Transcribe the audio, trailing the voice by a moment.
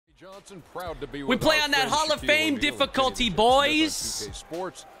We play on that Hall of Fame difficulty, boys.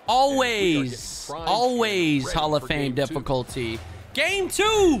 Always Hall of Fame difficulty. Game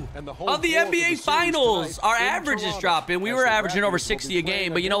 2 of the NBA Finals. Our average is dropping. We were averaging over 60 a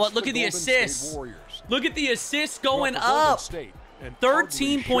game, but you know what? Look at the assists. Look at the assists going up.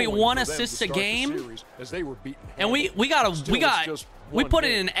 13.1 assists a game. And we put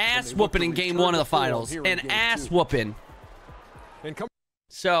in an ass whooping in game 1 of the finals. An ass whooping.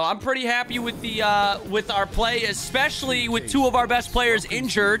 So I'm pretty happy with the with our play, especially with 2 of our best players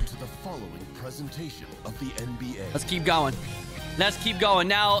injured. Let's keep going. Let's keep going.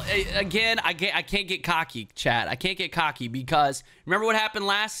 Now, again, I can't get cocky, chat. I can't get cocky because remember what happened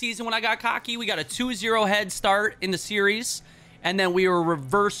last season when I got cocky? We got a 2-0 head start in the series, and then we were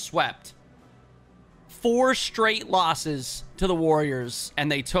reverse swept. 4 straight losses to the Warriors, and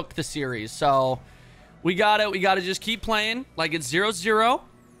they took the series. So we gotta just keep playing like it's 0-0.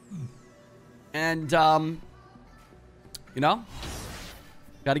 And, you know,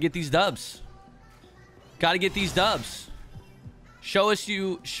 gotta get these dubs. Gotta get these dubs. Show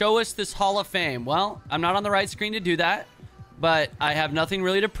us this Hall of Fame. Well, I'm not on the right screen to do that, but I have nothing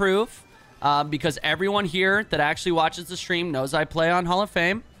really to prove because everyone here that actually watches the stream knows I play on Hall of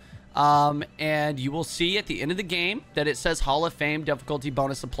Fame. And you will see at the end of the game that it says Hall of Fame difficulty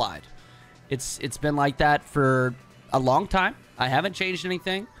bonus applied. It's been like that for a long time. I haven't changed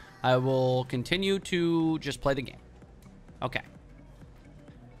anything. I will continue to just play the game. Okay.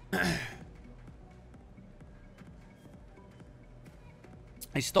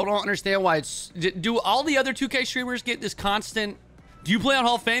 I still don't understand why it's... Do all the other 2K streamers get this constant... Do you play on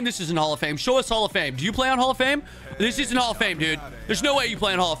Hall of Fame? This isn't Hall of Fame. Show us Hall of Fame. Do you play on Hall of Fame? This isn't Hall of Fame, dude. There's no way you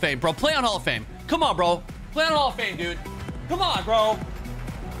play on Hall of Fame, bro. Play on Hall of Fame. Come on, bro. Play on Hall of Fame, dude. Come on, bro.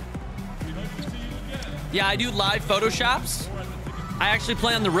 Yeah, I do live Photoshops. I actually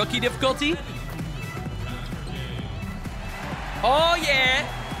play on the rookie difficulty. Oh, yeah.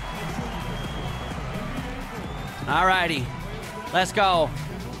 Alrighty. Let's go.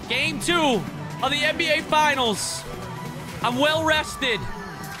 Game 2 of the NBA Finals. I'm well rested.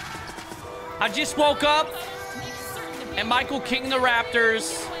 I just woke up and Michael King the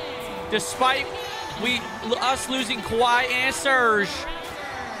Raptors, despite us losing Kawhi and Serge,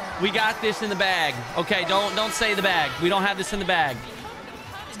 we got this in the bag. Okay, don't say the bag. We don't have this in the bag.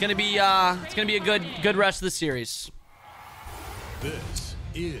 It's gonna be a good rest of the series. This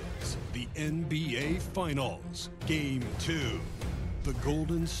is the NBA Finals, Game 2. The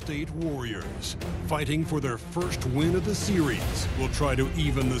Golden State Warriors, fighting for their first win of the series, will try to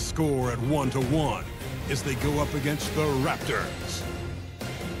even the score at 1-1 as they go up against the Raptors.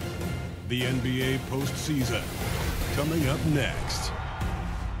 The NBA postseason coming up next.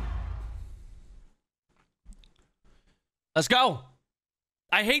 Let's go.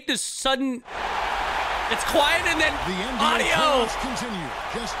 I hate this sudden... It's quiet and then audio. Continue.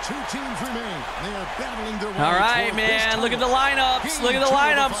 Just 2 teams remain. They are battling their way. All right, man. Look at the lineups. Look at the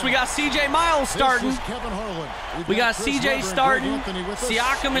lineups. We got CJ Miles starting. We got CJ starting.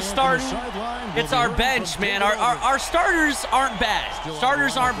 Siakam is starting. It's our bench, man. Our starters aren't bad.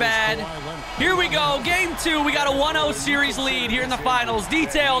 Starters aren't bad. Here we go. Game 2. We got a 1-0 series lead here in the finals.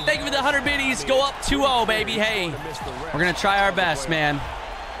 Detail. Thank you for the 100 biddies. Go up 2-0, baby. Hey, we're going to try our best, man.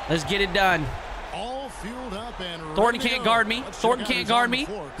 Let's get it done. Thornton can't guard me. Thornton can't guard me. I'm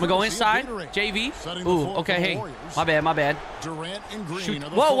going to go inside. JV. Ooh, okay, hey. My bad. Shoot.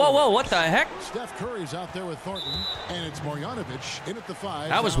 Whoa. What the heck? Steph Curry's out there with Thornton, and it's Marjanovic in at the 5.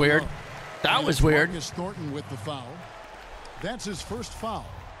 That was weird. That was weird. Thornton with the foul. That's his first foul.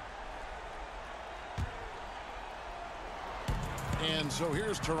 And so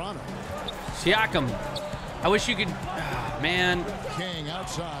here's Toronto. Siakam. I wish you could... man. King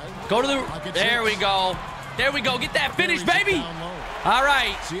outside. Go to the... There we go. There we go. Get that finish, baby. All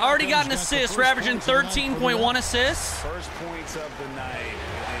right. Already got an assist. We're averaging 13.1 assists. First points of the night.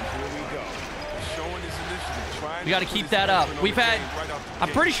 And here we go. Showing his initiative. We got to keep that up. We've had... I'm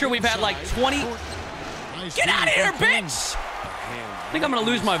pretty sure we've had like 20... Get out of here, bitch! I think I'm going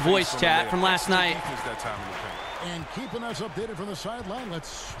to lose my voice, chat, from last night. And keeping us updated from the sideline,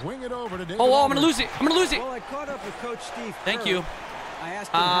 let's swing it over to David. Oh, I'm going to lose it. I'm going to lose it. Well, I caught up with Coach Steve Thank Kerr. you. I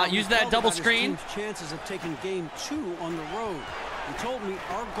asked him use that double screen. Chances of taking game 2 on the road. He told me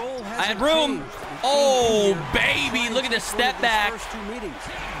our goal has I had room. Oh, baby. Look at this step back.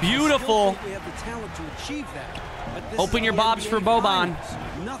 Beautiful. We have the talent to achieve that. Open your bobs for Boban.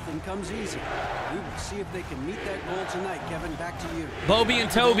 Nothing comes easy. We will see if they can meet that goal tonight. Kevin, back to you. Bobby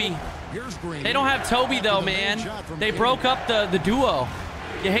and Toby. They don't have Toby, though, man. They broke up the duo.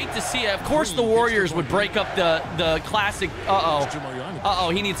 You hate to see it. Of course the Warriors would break up the classic. Uh-oh. Uh-oh,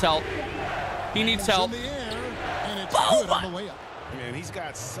 he needs help. He needs help. Man, he's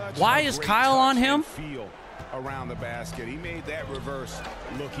got such Why is Kyle on him? Feel around the basket. He made that reverse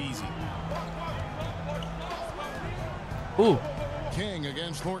look easy. Ooh. King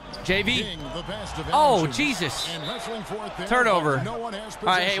against Thornton. JV. King, the best of Oh, engines. Jesus. And wrestling forth there, Turnover. no one has All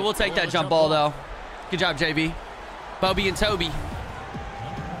right, hey, possession. we'll take that jump ball, though. Good job, JV. Bobby and Toby.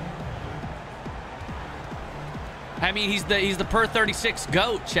 I mean, he's the per 36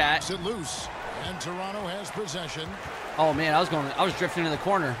 GOAT, chat. It loose, and Toronto has possession. Oh man, I was drifting in the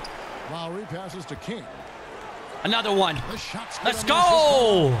corner. Lowry passes to King. Another one. The shot's good Let's on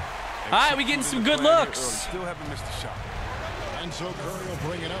go. the All right, we getting some good looks. Still haven't missed a shot. And so Curry will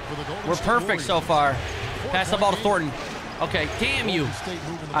bring it up for the Golden We're State perfect so Warriors. far. Pass the ball to Thornton. Okay, damn you. Golden State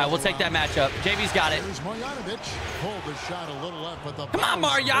moving the All right, we'll ball take that around. matchup. JV's got it. Here's Marjanovic. Pulled the shot a little left, but the Come on,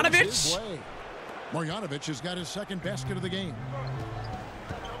 bounce goes Marjanovic. his way. Marjanovic has got his second basket of the game.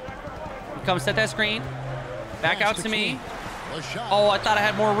 Come set that screen. Back Pass out to me. King. The shot. Oh, I thought I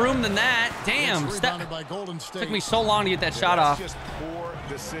had more room than that. Damn. It's rebounded by Golden State. Took me so long to get that shot off. Just poor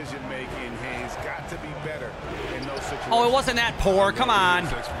decision making. Hayes got to be better in those situations. Oh, it wasn't that poor. Come on.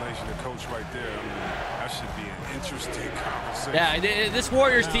 Explanation to coach right there. I mean, that should be an interesting conversation. Yeah, this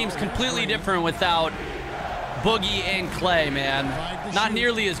Warriors team's completely different without Boogie and Clay, man. Not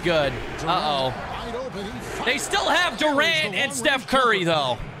nearly as good. Uh-oh. Wide open. He They fires. still have Durant and Steph Curry,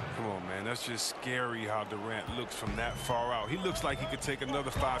 though. Come on, man. That's just scary how Durant looks from that far out. He looks like he could take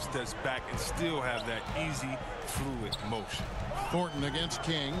another 5 steps back and still have that easy, fluid motion. Thornton against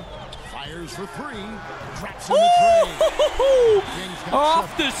King. Fires for 3. Drops in the tray. King's got Off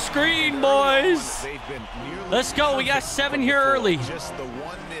 7. the screen, boys. They've been nearly Let's go. We got perfect 7 here before. early. Just the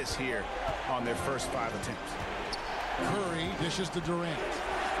one miss here on their first 5 attempts. Curry dishes to Durant.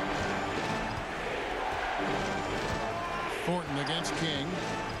 Thornton against King.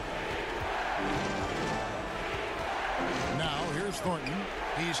 Now here's Thornton.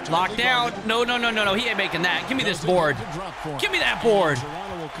 He's tightly Locked down. guarded. No. He ain't making that. Give me this Does it board. get to drop for him. Give me that board.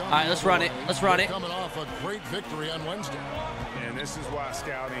 Toronto will come All right, let's the run other it. way. Let's run They're it. Coming off a great victory on Wednesday. And this is why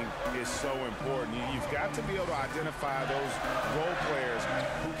scouting is so important. You've got to be able to identify those role players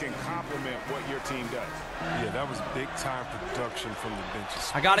who can complement what your team does. Yeah, that was big-time production from the bench.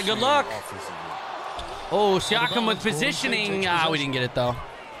 I got a good especially on look. the offensive end. Oh, Siakam with positioning. Ah, we didn't get it, though.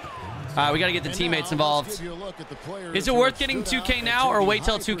 All right, we got to get the And teammates now, let's involved. give you a look at the players Is it who worth have getting stood out 2K and now or taken wait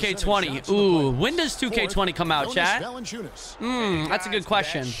till high percentage 2K20? shots in the Ooh, playoffs. when does 2K20 come out, Jonas chat? Valanciunas. That's a good Guys,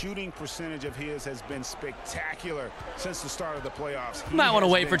 question. That shooting percentage of his has been spectacular since the start of the playoffs. He Might wanna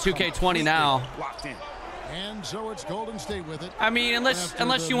has wait for been 2K20 now. completely locked in. And so it's Golden State with it. I mean,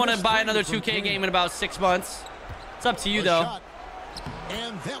 unless you want to buy another 2K game in about 6 months. It's up to you, A though. shot.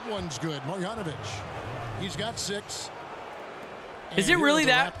 And that one's good. Marjanovic. He's got 6. Is it And really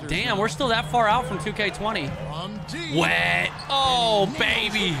here are that? the Raptors Damn, now. we're still that far out from 2K20. From deep. Wet. Oh, And he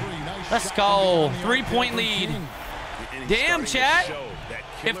nails baby. the three. Nice Let's shot go. from behind the arc 3-point from lead. King. And he's Damn, starting to chat. show that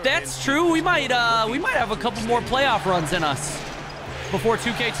If killer that's instinct true, we is might what we might have a couple more playoff runs in us before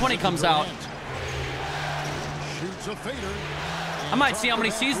 2K20 comes out. Durant. Shoots a fader. I might see how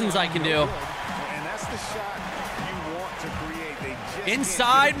many seasons I can do. And that's the shot you want to create. They just can't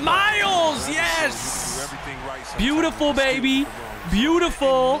Inside get it. Miles, Do yes. everything right sometimes. Beautiful, Still baby. the wrong.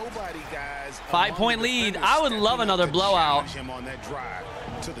 Beautiful. Nobody, guys, 5-point among the lead. defenders I would love stepping up another to blowout. challenge him on that drive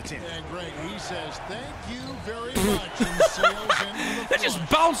to the 10. And Greg, he says, thank you very much. And sails into the That just flush.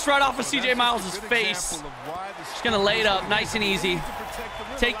 bounced right off of CJ That's Miles' just a good face. example of why the Just gonna lay it up nice and easy. to protect the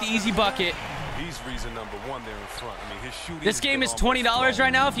rim. Take the easy bucket. He's reason number 1 there in front. I mean, his shooting This has game been is almost $20 flawless.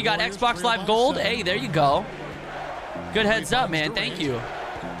 right now if you got Warriors Xbox trail Live by Gold. 7. Hey, there you go. Good heads up, man. Thank you.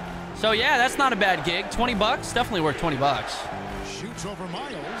 So yeah, that's not a bad gig. 20 bucks, definitely worth 20 bucks. Shoots over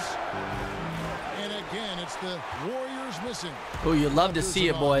Miles. And again, it's the Warriors missing. Oh, you love to see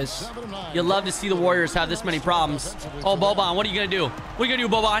it, boys. You love to see the Warriors have this many problems. Oh, Boban, what are you gonna do? What are you gonna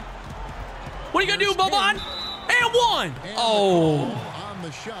do, Boban? What are you gonna do, Boban? And one. And Oh. on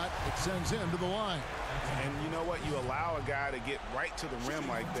the shot, it sends him to the line. And you know what? You allow a guy to get right to the rim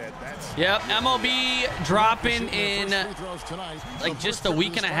like that. That's Yep, MLB dropping in Free throws tonight. like The just first a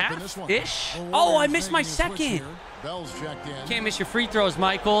week and a trip to this one. half-ish. The Oh, I Warriors missed my making a switch second. here. Bell's checked in. Can't miss your free throws,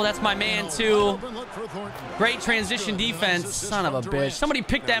 Michael. That's my man, Wide too. open look for Thornton. Great transition Good. defense. Nice assist Son of a from bitch. Durant. Somebody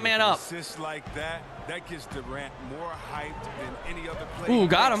pick that man up. Assists like that gets Durant more hyped than any other player. Ooh,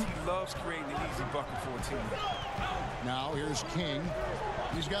 got him. He loves creating an easy bucket for a teammate. Now here's King.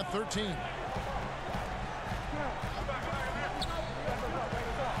 He's got 13.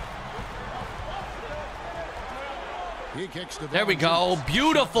 He kicks to There we go.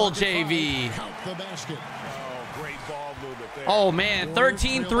 Beautiful JV. Count the basket. Oh, great ball movement there. Oh, man.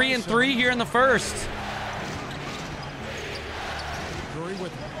 13, 3, and 3 here in the first. Curry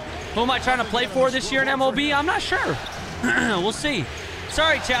with Who am I trying to play for this year in MLB? I'm not sure. We'll see.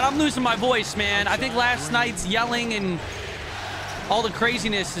 Sorry, Chad. I'm losing my voice, man. I think last night's yelling and all the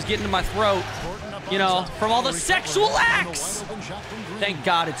craziness is getting to my throat. You know, from all the sexual acts. Thank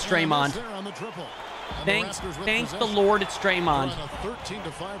God it's Draymond. Thank the Lord it's Draymond.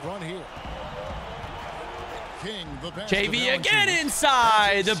 JV again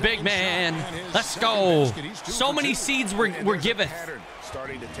inside, the big man. Let's go. So many seeds were given.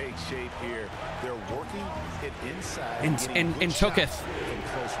 Starting to take shape here. They're working it inside and tooketh. from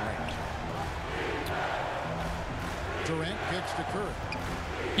close range. Durant kicks to Curry.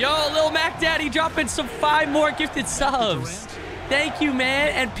 Yo, Lil Mac Daddy dropping some 5 more gifted subs. Thank you, man.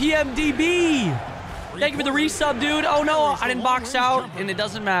 And PMDB. Thank you for the resub, dude. Oh, no, I didn't box out, and it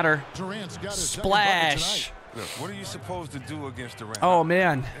doesn't matter. Splash. Look, what are you supposed to do against Durant? Oh,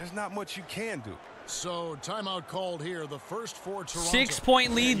 man. There's not much you can do. So timeout called here. The first for Toronto.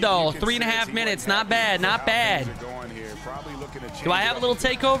 6-point lead, though. 3.5 minutes. Not bad. Not bad. Do I have a little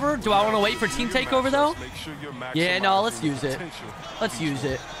takeover? Do I want to wait for team takeover, though? Yeah, no, let's use it. Let's use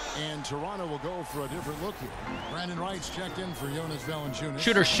it. And Toronto will go for a different look here. Brandon Wright's checked in for Jonas Valanciunas.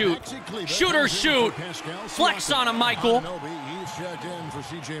 Shoot or shoot. Shoot or shoot. Flex on him, Michael. He's checked in for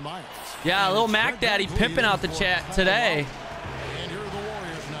CJ Myers. Yeah, little Mac Daddy pimping out the chat today. And here are the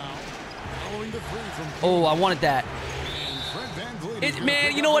Warriors now. Following the three from Oh, I wanted that.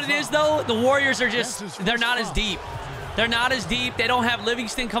 Man, you know what it is, though? The Warriors are just, they're not as deep. They're not as deep. They don't have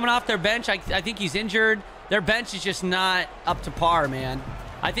Livingston coming off their bench. I think he's injured. Their bench is just not up to par, man.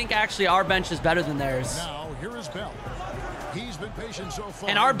 I think actually our bench is better than theirs. Now, here is Bell. He's been patient so far.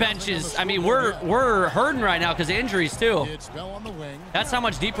 And our bench is, I mean, we're hurting right now because of injuries, too. It's Bell on the wing. That's how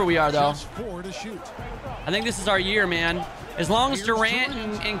much deeper we are, though. Just 4 to shoot. I think this is our year, man. As long as Durant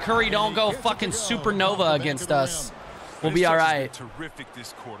and Curry don't go fucking supernova against us, we'll be all right.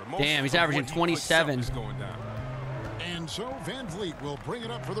 Damn, he's averaging 27. And so Van Vliet will bring it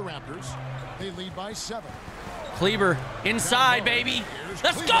up for the Raptors. They lead by 7. Kleber inside, baby.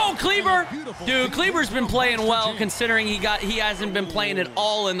 Let's go, Kleber. Dude, Kleber's been playing well considering he hasn't been playing at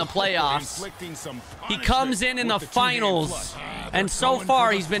all in the playoffs. He comes in the finals, and so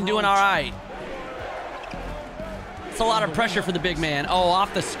far he's been doing all right. It's a lot of pressure for the big man. Oh,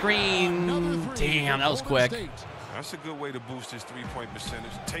 off the screen. Damn, that was quick. That's a good way to boost his three-point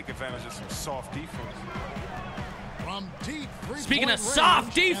percentage. Take advantage of some soft defense. Speaking of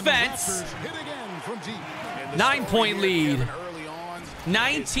soft defense, 9-point lead.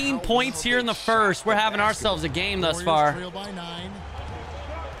 19 points here in the first. We're having ourselves a game thus far.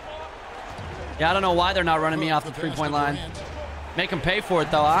 Yeah, I don't know why they're not running me off the three-point line. Make them pay for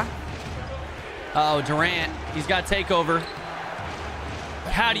it, though, huh? Uh-oh, Durant. He's got takeover.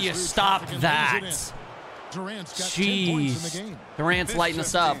 How do you stop that? Jeez. Durant's lighting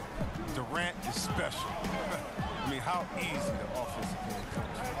us up. Durant is special. I mean, how easy the offensive game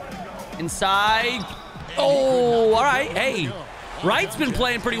comes. Inside. Oh, all right. Hey, Wright's been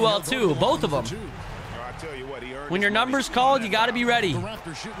playing pretty well, too. Both of them. When your number's called, you got to be ready.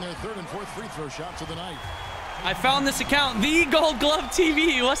 I found this account, the GoldGlove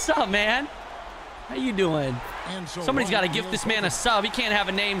TV. What's up, man? How you doing? Somebody's got to gift this man a sub. He can't have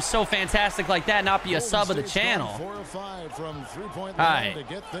a name so fantastic like that and not be a sub of the channel. All right.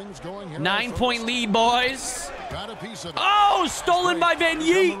 9-point lead, boys. Oh, stolen by Van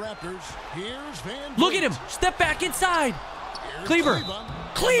Yeet. Look at him. Step back inside. Kleber.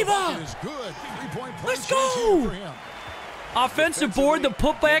 Kleber. Let's go. Offensive board, the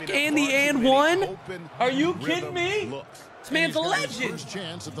putback, and the and one. Are you kidding me? This man's a legend.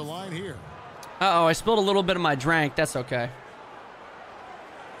 Uh-oh, I spilled a little bit of my drink. That's okay.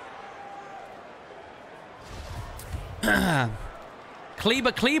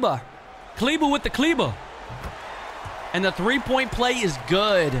 Kleber. Kleber with the Kleber. And the three-point play is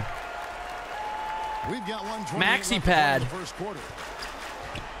good. We've got one Maxi pad.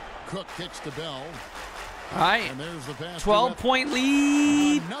 Cook kicks to Bell. All right. 12-point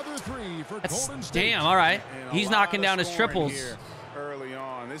lead. That's, damn, all right. He's knocking down his triples. Early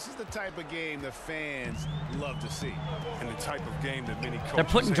on. This is the type of game the fans love to see. And the type of game that many coaches They're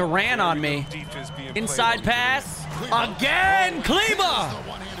putting Durant on me. Inside pass. Again, Kleber.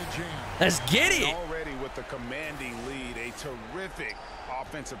 Let's get it. Already with the commanding lead, a terrific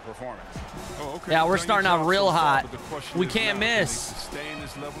offensive performance. Oh, okay. Yeah, we're Done starting your out job real so far, hot. but the question We is can't now, can they miss. sustain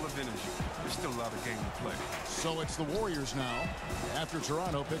this level of energy? There's still a lot of game to play. So it's the Warriors now. After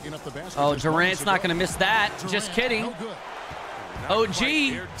Toronto picking up the basketball. Oh, Durant's not going to miss that. Just kidding. No good. Not OG.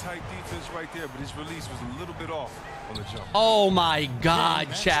 quite airtight defense right there, but his release was a little bit off on the jump. Oh, my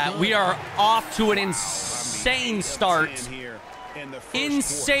God, chat. We are off to an insane start.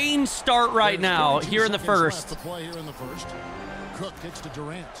 Insane start right now here in the first. To play here in the first. Cook kicks to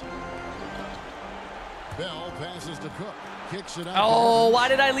Durant. Bell passes to Cook. Kicks it out. Oh, why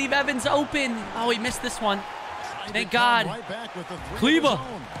did I leave Evans open? Oh, he missed this one. Thank God. Right back with the three Kleba. of his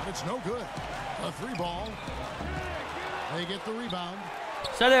own, but it's no good. A three ball. They get the rebound.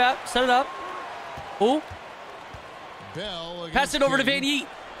 Set it up. Set it up. Oh, Bell pass it over to King. Van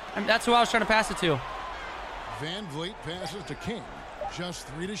Yeet. That's who I was trying to pass it to. Van Vliet passes to King. Just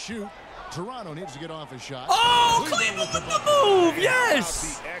 3 to shoot. Toronto needs to get off his shot. Oh, Kleba with the move.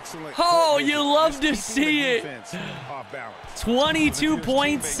 Yes. Oh, you love to see it. 22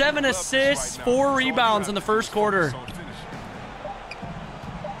 points, 7 assists, 4 rebounds in the first quarter.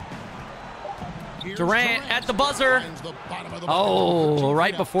 Durant at the buzzer. Oh,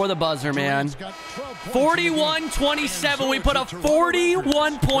 right before the buzzer, man. 41-27. We put up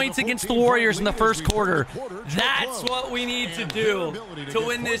 41 points against the Warriors in the first quarter. That's what we need to do to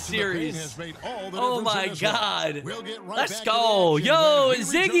win this series. Oh, my God. Let's go. Yo,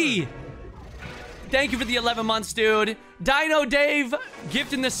 Ziggy. Thank you for the 11 months, dude. Dino Dave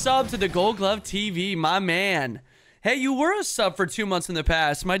gifting the sub to the Gold Glove TV, my man. Hey, you were a sub for 2 months in the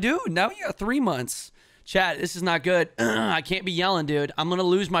past, my dude. Now you got 3 months. Chat, this is not good. I can't be yelling, dude. I'm going to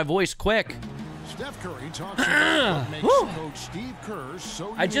lose my voice quick. Steph Curry talks about what makes Coach Steve Kerr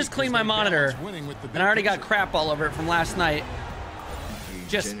so I just cleaned my monitor, and I already got crap all over it from last night. He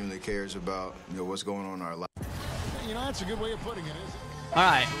genuinely cares about what's going on in our life. That's a good way of putting it, isn't it? All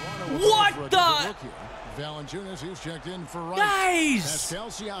right. What the? Valanciunas, who's checked in for Rice. Guys!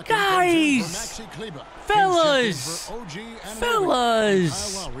 Siakam Guys! for Maxi Kleba. Fellas! For OG and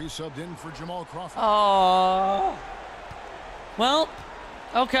Fellas! Kyle Lowry subbed in for Jamal Crawford. Oh. Well,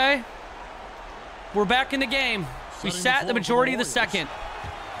 okay. We're back in the game. We sat the majority of the second.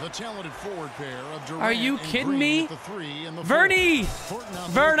 The talented forward pair of Durant Are you and kidding Green me? at the 3 and the 4. Vernie! Thornton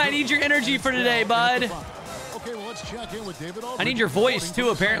Vern, I need your energy for today, bud. Okay, well, let's check in with David I need your voice, too,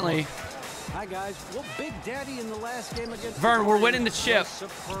 apparently. Hi, guys. Well, Big Daddy in the last game against Vern, we're winning the chip.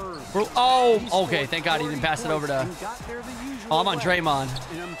 Oh, okay. Thank God he didn't pass it over to... Oh, I'm on Draymond.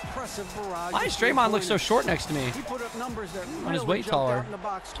 Why does Draymond look so short next to me? On his weight taller.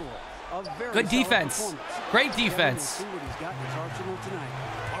 Good defense. Great defense.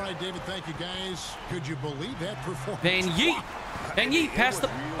 All right, David, thank you, guys. Could you believe that performance? Van Yeet. Van Yeet, pass the...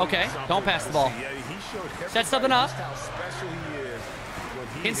 Okay, don't pass the ball. Set something up.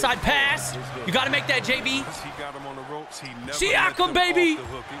 Inside pass. You got to make that, JV. Siakam, baby.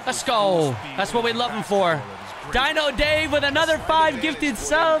 Let's go. That's what we love him for. Dino Dave with another 5 gifted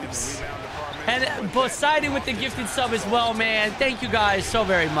subs. And Poseidon with the gifted sub as well, man. Thank you guys so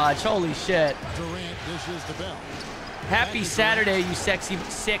very much. Holy shit. Durant dishes the bell. Happy Saturday, you sexy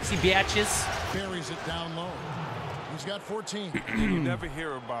bitches. Carries it down low. He's got 14. You never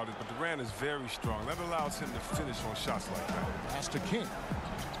hear about it, but Durant is very strong. That allows him to finish on shots like that. Pass to King.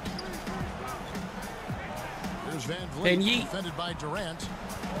 There's Van Van Vliet, Yeet. defended by Durant.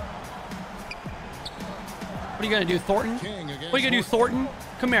 What are you going to do, Thornton? What are you going to do, Thornton?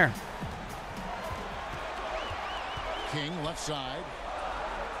 Come here. King, left side.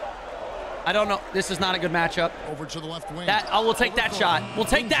 I don't know. This is not a good matchup. Over to the left wing. Oh, we'll take that shot. We'll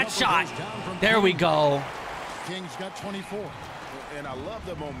take that shot. There we go. King's got 24. And I love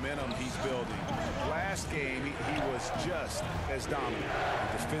the momentum he's building. Last game, he was just as dominant.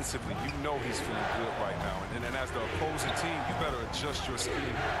 Defensively, you know he's feeling good right now. And then as the opposing team, you better adjust your scheme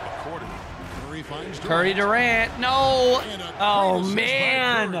accordingly. Curry finds Curry Durant. No. Oh, Curry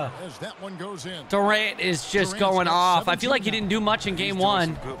man. as that one goes in. Durant is just going off. I feel like he didn't do much in game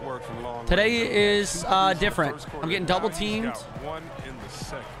one. Today is different. I'm getting double teamed. One in the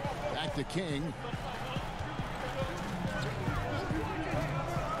second. Back to King.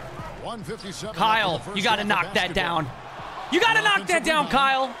 157. Kyle, you got to knock that down. You got to knock that down,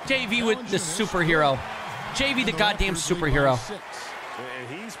 Kyle. JV with the superhero. JV the goddamn superhero.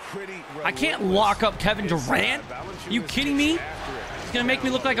 I can't lock up Kevin Durant. Are you kidding me? He's going to make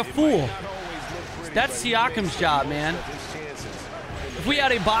me look like a fool. That's Siakam's job, man. If we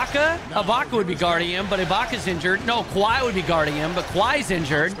had Ibaka would be guarding him, but Ibaka's injured. No, Kawhi would be guarding him, but Kawhi's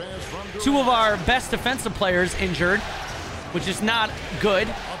injured. 2 of our best defensive players injured, which is not good.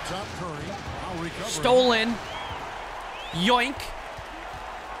 Stolen. Yoink.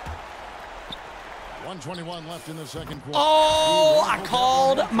 1:21 left in the second quarter. Oh, I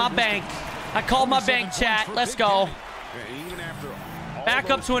called my bank. I called my bank, chat. Let's go. Back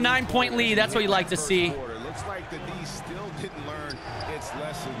up to a 9-point lead. That's what you like to see. Looks like the D still didn't learn its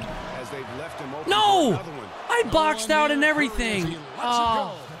lesson as they've left him open. No! I boxed out and everything.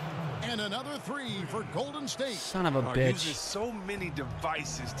 Oh. And another three for Golden State. Son of a Uses bitch. so many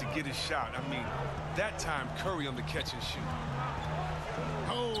devices to get a shot. I mean, that time Curry on the catch and shoot.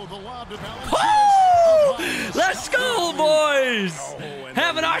 Oh, the lob to Woo! Let's go, boys.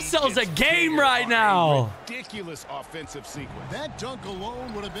 Having ourselves a game right now. Ridiculous offensive sequence. That dunk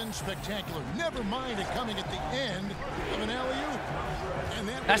alone would have been spectacular. Never mind it coming at the end of an alley-oop. And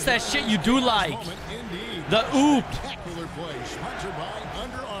That's that shit you do like. Indeed. The oop. Spectacular play sponsored by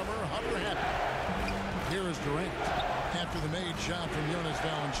Under Armour Hover Happy. Here is Durant after the made shot from Jonas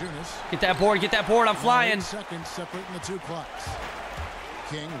Valanciunas. Get that board. Get that board. I'm flying. 8 seconds separating the two clocks.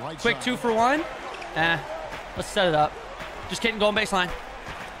 King right Quick side. 2 for 1. Let's set it up. Just kidding. Going baseline.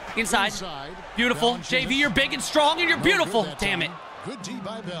 Inside. Beautiful. JV, you're big and strong and you're beautiful. Damn it. Good D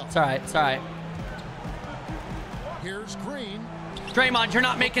by Bell. It's all right. It's all right. Here's Green. Draymond, you're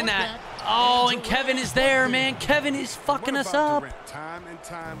not making that. Oh, and Kevin is there, man. Kevin is fucking us up. Durant? Time and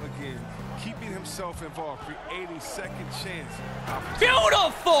time again, keeping himself involved, creating second chance.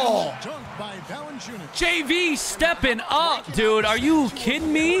 Beautiful. Dunk by Valanciunas. JV stepping up, dude. Are you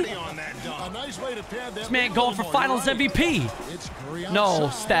kidding me? A nice way to pad that. This man going for Finals MVP. It's Curry No,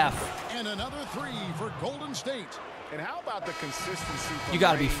 outside. Steph. And another three for Golden State. And how about the consistency? You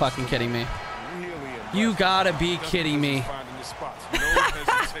gotta be fucking kidding me. Really You gotta be kidding me. Finding the spots. No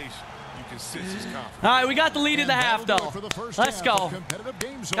hesitation. You can sense his confidence. All right, we got the lead in the half, though. Let's go.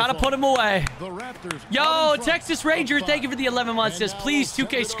 Gotta put him away. Yo, Texas Ranger, thank you for the 11 months. Says, please,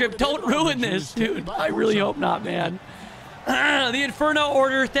 2K script, don't ruin this, dude. I really hope not, man. The Inferno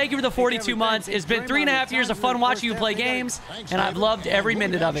Order, thank you for the 42 months. It's been 3.5 years of fun watching you play games, and I've loved every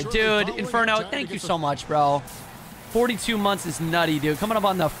minute of it. Dude, Inferno, thank you so much, bro. 42 months is nutty, dude. Coming up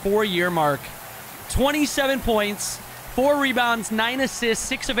on the 4-year mark. 27 points, 4 rebounds, 9 assists,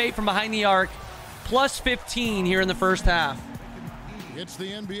 6 of 8 from behind the arc, plus 15 here in the first half. It's the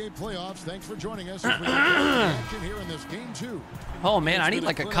NBA playoffs. Thanks for joining us as we get action here in this game 2. Oh, man, I need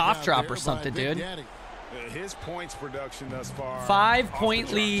like a cough drop or something, dude. His points production thus far.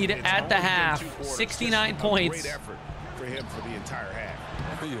 5-point lead at the half, 69 points. Great effort for him for the entire half.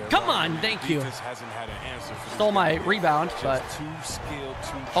 Come on, thank you. Defense hasn't had an answer for Stole my rebound, but too skilled,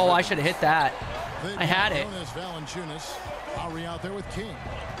 too oh, I should have hit that. I had it. Valanciunas. Lowry out there with King.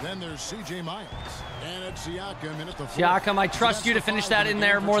 Then there's CJ Miles. And it's Siakam in at the 4th. Siakam, I trust you to finish that in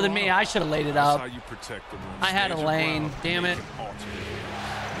there more than me. I should have laid it That's up. how you protect the rim. I had a Stand your lane, ground, damn it. make an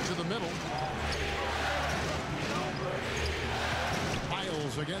alternate. To the middle.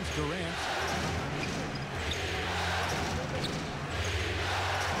 Miles against Durant.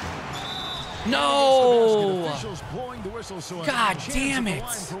 No! Officials blowing the whistle, so God damn it.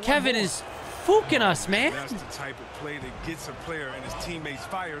 Kevin is fooking us, man. That's the type of play that gets a player and his teammates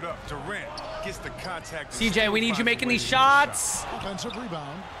fired up. Durant gets the contact. CJ, we need you making these shots. offensive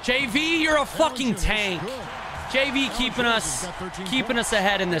rebound. JV, you're a fucking tank. JV keeping us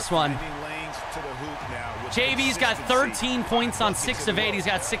ahead in this one. Finding lanes to the hoop now with JV's got consistency. 13 points on 6 of 8. He's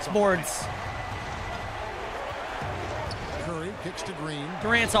got 6 boards. Curry kicks to Green.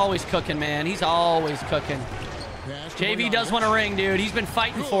 Durant's always cooking, man. He's always cooking. Pass to JV does Bogdanovich. want a ring, dude. He's been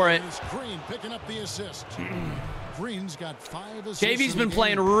fighting for it. It's Green picking up the assist. Green's got 5 assists. JV's in been the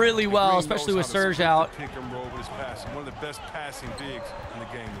playing game. really well, Green especially knows with how to Serge split out. the Pick and roll with his passing. One of the best passing bigs in the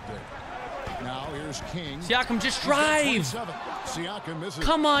game today. Now here's King. Siakam, just He's got drive. 27. Siakam misses.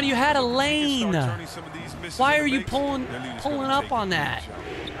 Come on, you had a lane. Start turning some of these misses Why into are you makes. pulling Their leader's pulling gonna up take on the that? shot.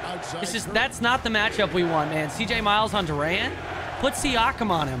 Outside Curry. That's not the matchup we want, man. CJ Miles on Durant. Put Siakam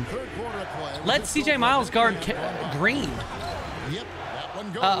on him. Third quarter of play. Let CJ Miles guard Green. Yep, that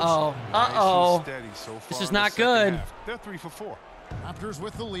one goes. Uh-oh. Nice and Uh-oh. steady so far This is in the not second good. half. They're 3 for 4. Raptors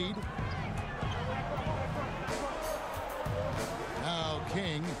with the lead. Now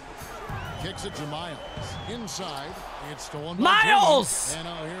King kicks it to Miles. Inside, it's stolen by Miles! Green.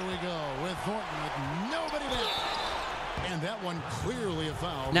 And now here we go with Thornton with nobody there. And that one clearly a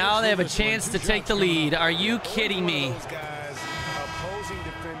foul. Now they have a This one, chance 2 to take shots the coming lead. up. Are you kidding me? Those guys, opposing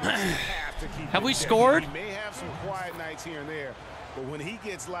defenders have to keep Have it we down. scored? He may have some quiet nights here and there, but when he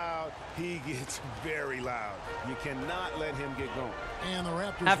gets loud, he gets very loud. You cannot let him get going. And the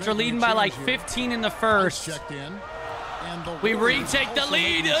Raptors After making leading a by like change here. 15 in the first, Checked in. And the we Warriors retake the also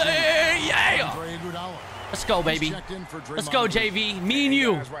lead. making a change. Yeah! Andre Iguodala. Let's go, baby. He's checked in for Let's Draymond go, Green. JV. Me and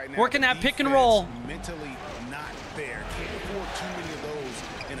you. Guys right now, Working the that pick and defense roll. Mentally not there. Can't afford too many of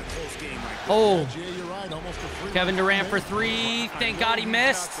those in a close game like this. Oh, Jay, you're right. Almost a free Kevin Durant for three. Thank God he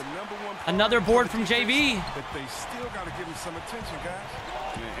missed. Another board from JV. But they still got to give him some attention, guys.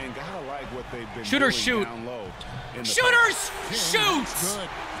 And gotta like what they've been Shooters doing shoot. down low in the Shooters King, shoot. that's good.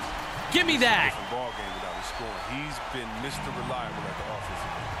 Give me that. Different ball game without his scoring. He's been Mr. Reliable at the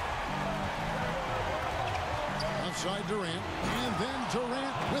offensive end. Outside Durant, and then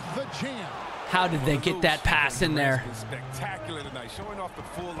Durant with the jam. How did they get that pass in there? Durant's been spectacular tonight, showing off the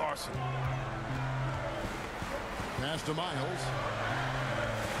full arsenal. Pass to Miles.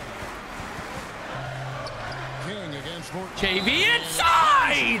 King against Norton. JV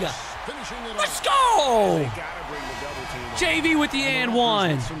inside. Finishing it Let's off. go. gotta bring the double team. JV with the and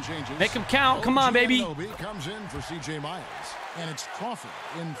one. Some changes. Make them count. Come on, baby. Anunoby comes in for CJ Miles. And it's Crawford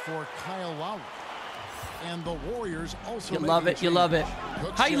in for Kyle Lowry. And the Warriors also You love it. You love it.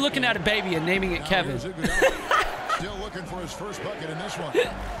 How you looking at a baby and naming it Kevin? Still looking for his first bucket in this one.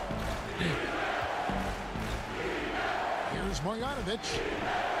 Here's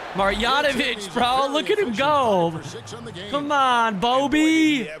Marjanovic, bro. Look at him go. Come on,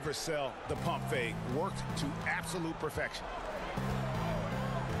 Bobby. Never sell the pump fake. Worked to absolute perfection.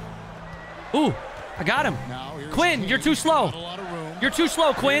 Ooh, I got him. Quinn, you're too slow. You're too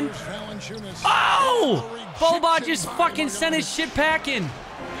slow, Quinn. Oh! Boba just fucking sent his shit packing.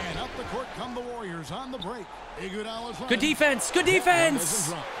 And up the court come the Warriors on the break. Good defense. Good defense.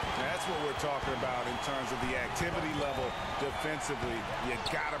 That's what we're talking about in terms of the activity level defensively. You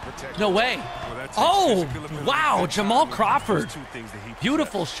gotta protect. No way. Well, that's Oh, physical ability wow. and Jamal timing. Crawford. Those two things that he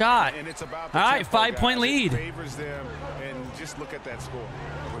Beautiful shot. And it's about All right, 5-point guys. lead. It favors them, and just look at that score.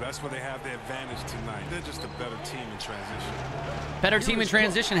 Well, that's where they have the advantage tonight. They're just a better team in transition. Better team in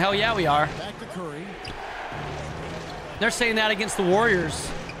transition. Hell yeah, we are. Back to Curry. They're saying that against the Warriors.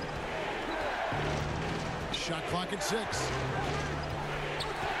 Shot clock at 6.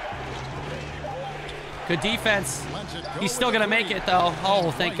 Good defense. Lets it go He's still with a going to make three. it, though. Oh,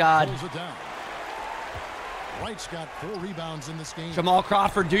 And thank Wright God. pulls it down. Wright's got 4 rebounds in this game. Jamal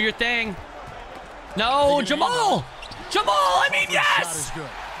Crawford, do your thing. No, Jamal. Jamal, I mean, Shot is yes. good.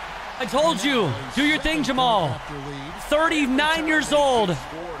 I told you. Do your thing, Jamal. After lead. 39 years old.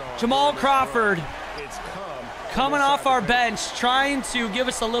 Jamal Crawford It's coming off our bench, trying to give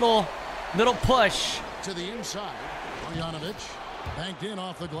us a little push. To the inside. Marjanovic banked in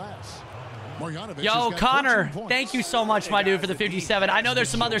off the glass. Marjanovic has Yo, got Connor, 14 points. thank you so much, my dude, for the 57. I know there's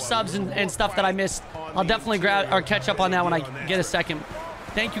some other subs and stuff that I missed. I'll definitely grab or catch up on that when I get a second.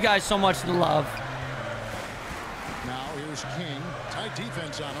 Thank you guys so much for the love. Now here's King. Tight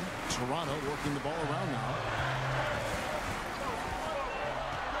defense on him. Toronto working the ball around now.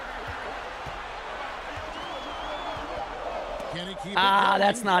 Can he keep it going?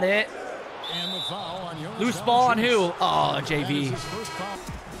 That's not it. And the foul on Jonas Loose ball on who? Valanciunas. Oh, That is JV. his first foul.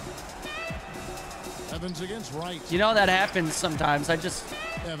 Evans against Wright. You know that happens sometimes. Evans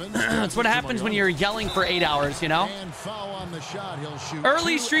That's what happens when you're yelling for 8 hours, you know? And foul on the shot. He'll shoot.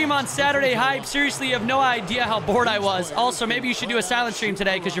 Early 2 stream on out. Saturday hype. Seriously, you have no idea how bored I was. Also, maybe you should do a silent stream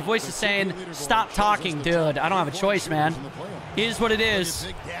today because your voice is saying, stop talking, dude. I don't have a choice, man. Is what it is.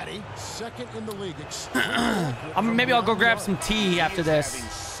 Big Daddy, second in the league. Maybe I'll go grab some tea after this.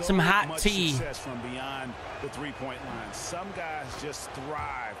 Some hot tea. Success from beyond the three-point line. Some guys just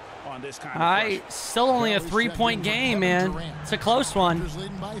thrive on this kind All of right, still only a 3-point game, man. It's a close one.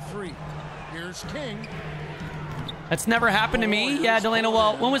 Leading by 3. Here's King. That's never happened to me. Yeah, Delano,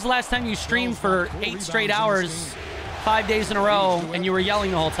 well, when was the last time you streamed for 8 straight hours, 5 days in a row, and you were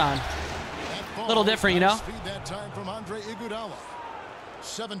yelling the whole time? A little different, you know? Speed that time from Andre Iguodala.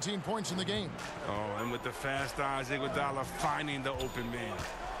 17 points in the game. Oh, and with the fast eyes, Iguodala finding the open man.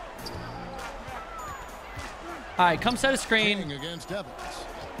 All right, come set a screen. King against Evans.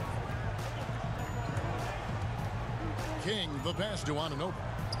 King, the pass to Anunoby.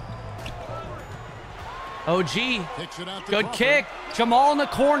 OG, Kicks it out to good Crawford. kick. Jamal in the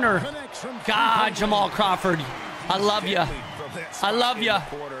corner. Connects from God, three-point Jamal range. Crawford. I love you. I love you.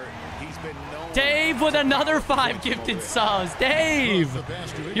 Dave with another 5 gifted subs. Dave, The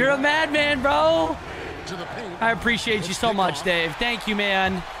pass to you're a madman, bro. to the paint. I appreciate you so much, Dave. Thank you,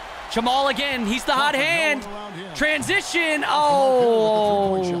 man. Jamal again. He's the hot hand. Transition.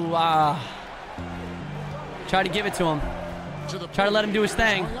 Oh. Try to give it to him. Try to let him do his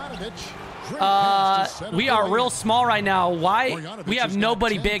thing. We are real small right now. Why? We have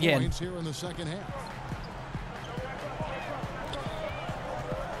nobody big in. Here in the second half.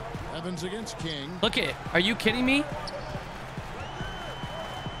 Evans against King. Look it. Are you kidding me?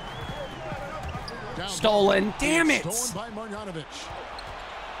 Down Stolen. Damn it. Stolen by Marjanovic.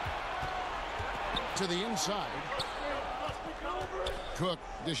 To the inside. Cook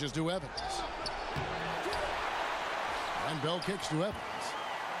dishes to Evans. And Bell kicks to Evans.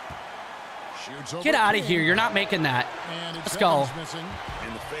 Shoots over. Get out of here. You're not making that. Let's go. Missing.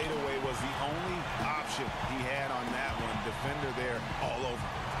 And the fadeaway was the only option he had on that one. Defender there all over.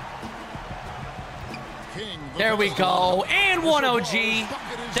 King, There we go. And one OG.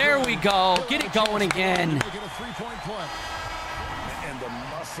 There we go. Get it going again. Make it a three-point play. And the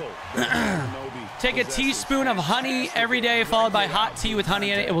muscle. that Take a teaspoon of honey every day, followed by hot tea with honey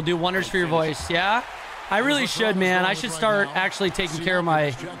in it. It will do wonders for your voice. Yeah? I really should, man. I should start actually taking care of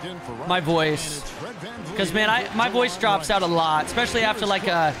my voice. Because, man, my voice drops out a lot, especially after, like,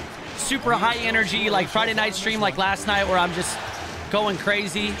 a super high energy, like, Friday night stream like last night where I'm just going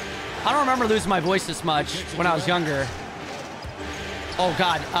crazy. I don't remember losing my voice this much when I was younger. Oh,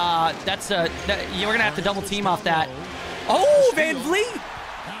 God. You're going to have to double team off that. Oh, Van Vliet.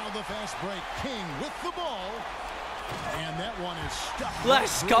 Now the fast break. King with the ball. And that one is stuck.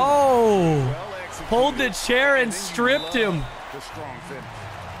 Let's go. Pulled the chair and stripped him.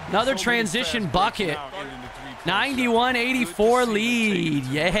 Another transition bucket. 91-84 lead.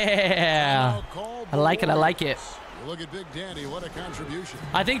 Yeah. I like it. I like it. Look at Big Daddy. What a contribution.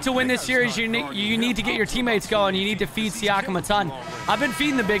 I think to win this series, you need to get your teammates going. You need to feed Siakam a ton. I've been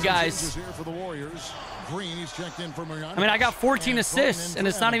feeding the big guys. I mean, I got 14 assists, and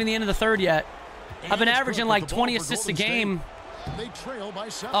it's not even the end of the third yet. I've been averaging like 20 assists a game.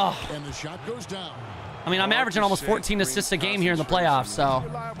 Oh. And the shot goes down. I mean, I'm averaging almost 14 assists a game here in the playoffs, so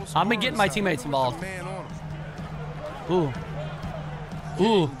I've been getting my teammates involved. Ooh.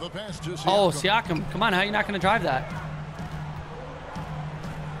 Ooh. Oh, Siakam. Come on, how are you not going to drive that?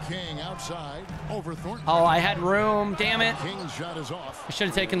 King outside over Thornton. Oh, I had room. Damn it. King's shot is off. I should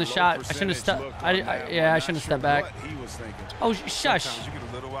have taken the shot. I shouldn't have stepped. Yeah, I shouldn't have stepped back. Oh, shush.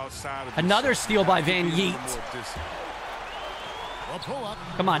 Another steal by Van Yeet.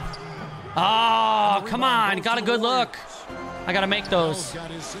 Come on. Oh, come on. Got a good look. I got to make those.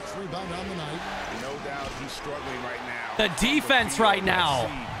 Got his 6th rebound on the night. No doubt he's struggling right now. The defense right now.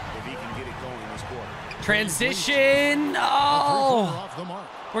 If he can get it going this quarter. Transition. Oh.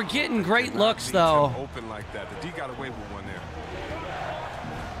 We're getting great looks, though. Open like that. The D got away with one there.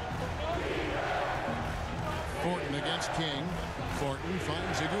 Thornton against King. Thornton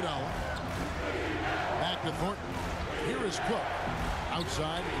finds Iguodala. Back to Thornton. Here is Cook.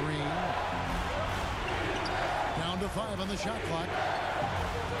 Outside, Green. Down to 5 on the shot clock.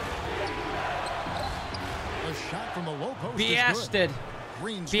 A shot from the low post Biasted.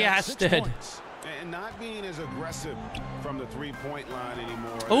 Biasted. And not being as aggressive from the three-point line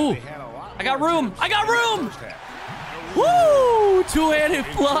anymore. Oh, I got room. I got room. Woo! Two-handed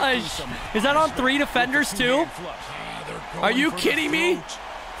flush. Is that on 3 defenders, too? Are you kidding me?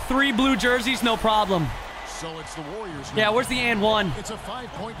 3 blue jerseys, no problem. So it's the Warriors. Yeah, where's the and 1? It's a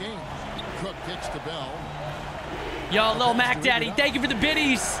 5-point game. Cook kicks to Bell. Yo, Lil Mac Daddy, thank you for the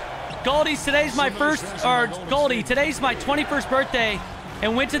biddies. Goldie, today's my Goldie, today's my 21st birthday,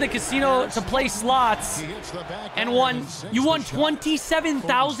 and went to the casino to play slots and won. You won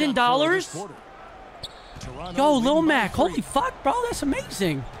 $27,000? Yo, Lil Mac, holy fuck, bro, that's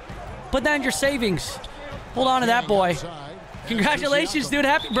amazing. Put that in your savings. Hold on to that, boy. Congratulations, dude.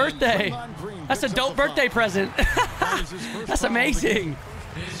 Happy birthday. That's a dope birthday present. That's amazing.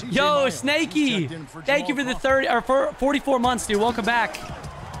 Yo, Snakey. Thank you for the 44 months, dude. Welcome back.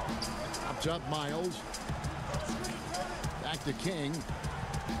 Up top, Miles. Back to King.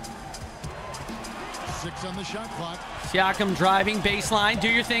 6 on the shot clock. Siakam driving baseline. Do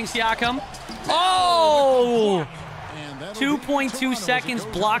your thing, Siakam. Oh! 2.2 seconds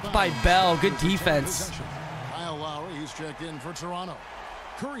blocked by Bell. Good defense. Kyle Lowry, he's checked in for Toronto.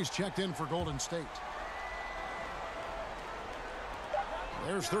 Curry's checked in for Golden State.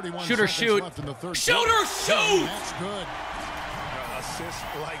 There's 31 Shoot or shoot. left in the third. Shoot or shoot! That's good. Assist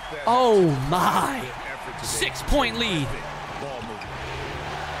like that. Oh, my. 6-point lead. Ball movement.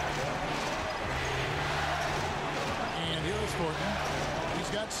 And here's Thornton.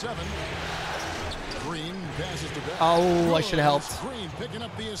 He's got 7. Green passes to Bell. Oh, I should have helped. Green picking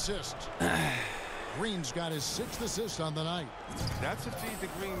up the assist. Green's got his 6th assist on the night. That's a feed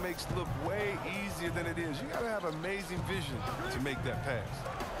that Green makes look way easier than it is. You got to have amazing vision to make that pass.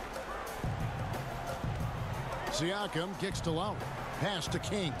 Siakam kicks to Lowry. Pass to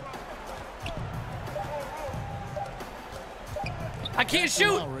King. I can't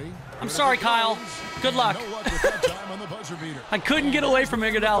shoot. I'm sorry, Kyle. Good luck. I couldn't get away from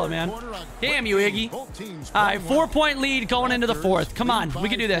Iguodala, man. Damn you, Iggy. All right, 4-point lead going into the 4th. Come on, we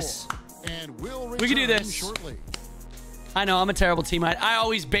can do this. We can do this. I know, I'm a terrible teammate. I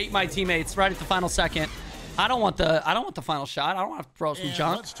always bait my teammates right at the final second. I don't want the final shot. I don't want to throw some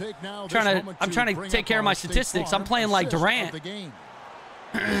junk. I'm trying to take care of my statistics. I'm playing like Durant. What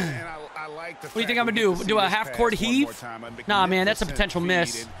do you think I'm gonna do? Do a half-court heave? Nah, man, that's a potential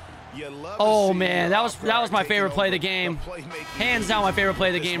miss. Oh man, that was my favorite play of the game. Hands down, my favorite play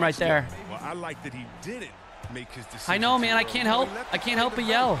of the game right there. Well, I like that he didn't make his decision. I know, man. I can't help but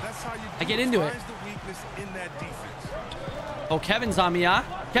yell. I get into it. Oh, Kevin's on me, huh?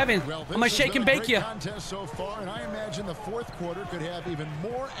 Kevin, I'm gonna shake and bake you. Contest so far, and I imagine the fourth quarter could have even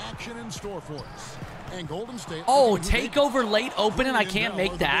more action in store for us. And Golden State. Oh, takeover late open, and I can't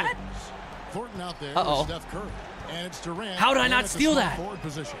make that. Uh-oh. How did I not steal that?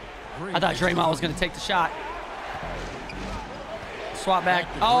 I thought Draymond was gonna take the shot. Swap back.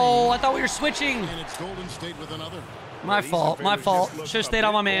 Oh, I thought we were switching. And it's Golden State with another. My fault. My fault. Should have stayed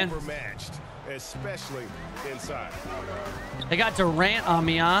on my man. Especially inside. They got Durant on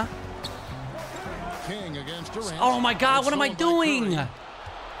me, huh? King against Durant. Oh my God, what am I doing?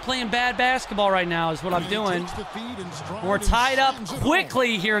 Playing bad basketball right now is what I'm doing. We're tied up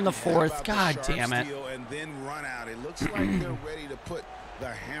quickly here in the fourth. God damn it. And then run out. It looks like they're ready to put the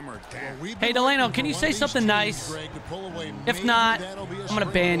hammer down. Hey, Delano, can you say something nice? If not, I'm going to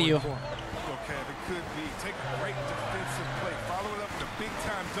ban you. Okay, it could be. Take a great defensive play. Follow it up with a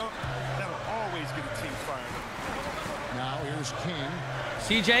big-time dunk. That'll always get a team fired up. Now here's King.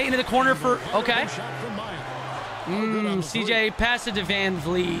 CJ into the corner for, okay. CJ pass it to Van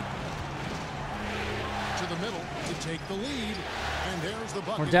Vliet. To the middle to take the lead. And there's the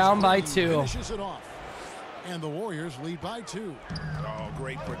bucket. We're down by 2. Finishes it off. And the Warriors lead by 2. Oh,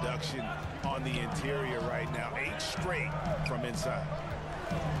 great production on the interior right now. 8 straight from inside.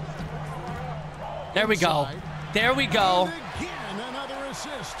 There we go. There we go. And again, another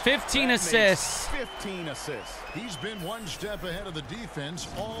assist. 15 assists. 15 assists. He's been one step ahead of the defense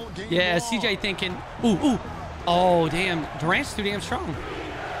all game Yeah, long. CJ thinking, ooh. Oh, damn. Durant's too damn strong.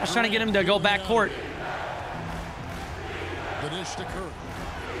 I was trying to get him to go back court. The dish to Curry.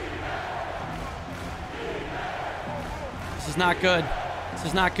 This is not good. This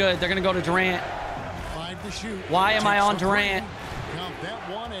is not good. They're going to go to Durant. 5 to shoot. Why am I on Durant? Count that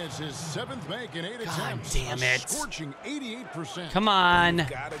one as his 7th make in 8 attempts. damn it. Scorching 88%. Come on.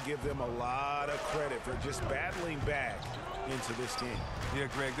 Got to give them a lot of credit for just battling back into this game. Yeah,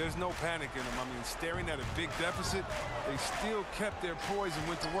 Greg, there's no panic in them. I mean, staring at a big deficit, they still kept their poise and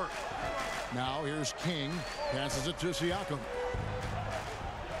went to work. Now here's King. Passes it to Siakam.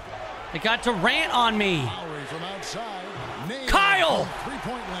 They got Durant on me. Lowry from outside. Nailed Kyle!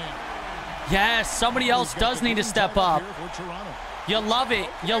 3-point land. Yes, somebody else does need to step up. You love it.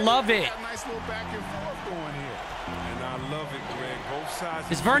 You love it. Nice little back and forth going here. And I love it, Greg. Both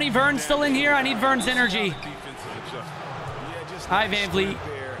sides. Is Vern still in here? I need Vern's energy. Hi, Van Vliet.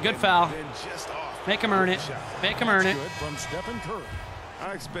 Good foul. Make him earn it. Make him earn it. From Stephen Curry.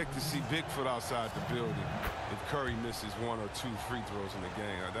 I expect to see Bigfoot outside the building if Curry misses 1 or 2 free throws in the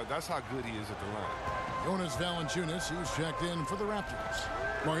game. That's how good he is at the line. Jonas Valanciunas, he's checked in for the Raptors.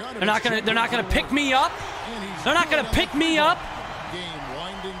 They're not gonna pick me up. They're not gonna pick me up. Game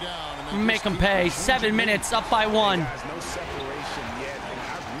winding down. Make them pay. 7 minutes, up by 1. No separation yet, and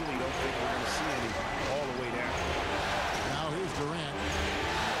I really don't think we're going to see any all the way down. Now here's Durant.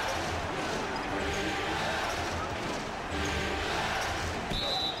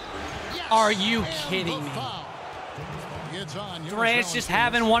 Are you kidding me? Durant's just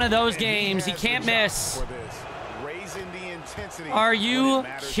having one of those games. He can't miss. Are you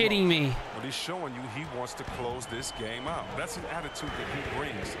kidding me? But he's showing you he wants to close this game out. That's an attitude that he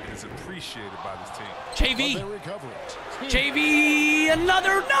brings and is appreciated by this team. JV,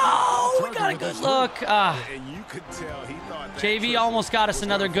 another, no! We got a good look. And you could tell he thought that JV almost got us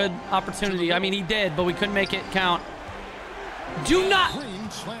another good opportunity. I mean, he did, but we couldn't make it count. Do not.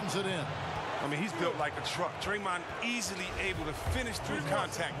 Slams it in. I mean, he's built like a truck. Draymond easily able to finish through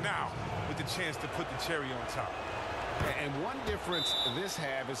contact now with the chance to put the cherry on top. And one difference this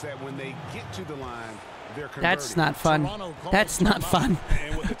have is that when they get to the line, they're converting. That's not fun. That's not fun.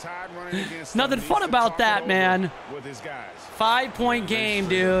 And with the Tide running against Nothing them, fun about that, man. with his guys. 5-point game,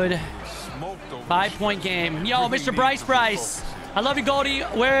 dude. 5-point game. Yo, Mr. Bryce. I love you, Goldie.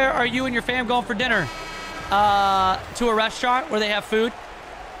 Where are you and your fam going for dinner? To a restaurant where they have food?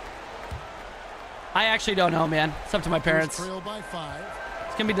 I actually don't know, man. It's up to my parents. It's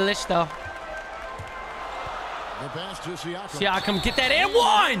gonna be delicious, though. Siakam, get that and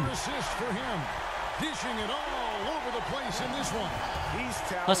 1! Assist for him. Dishing it all over the place in this one.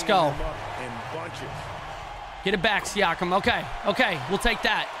 Let's go. In bunches. Get it back, Siakam. Okay, we'll take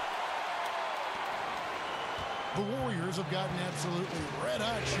that. The Warriors Warriors have gotten absolutely red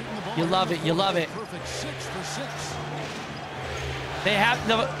hot shooting the ball. You love it. You love it. Perfect 6 for 6. They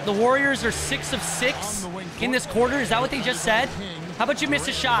have the Warriors are 6 of 6 in this quarter. Is that what they just said? How about you miss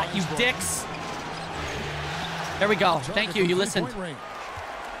a shot, you dicks? There we go. Thank you. You listened.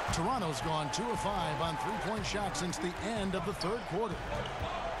 Toronto's gone 2 of 5 on 3-point shots since the end of the third quarter.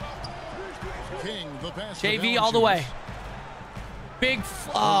 King, the pass JV all the way. Big.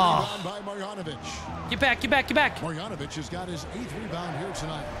 Oh. By Marjanovic. Get back. Get back. Get back. Marjanovic has got his 8th rebound here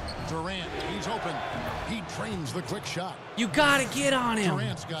tonight. Durant, he's open. He trains the quick shot. You gotta get on him.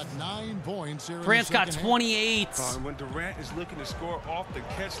 Durant's got 9 points here. Durant's got 28. When Durant is looking to score off the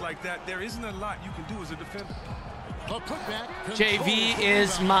catch like that, there isn't a lot you can do as a defender. JV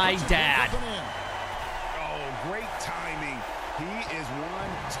is my dad. Oh, great timing. He is one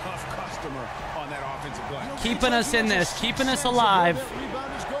tough customer on that offensive glass. Keeping us in this, keeping us alive.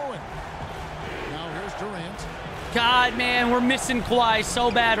 Now here's Durant. God, man, we're missing Kawhi so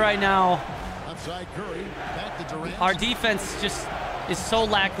bad right now. Outside Curry, back to Durant. Our defense just is so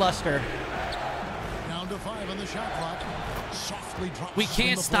lackluster. Down to 5 on the shot clock. Softly drops. We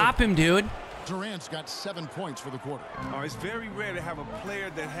can't stop him, dude. Durant's got 7 points for the quarter. It's very rare to have a player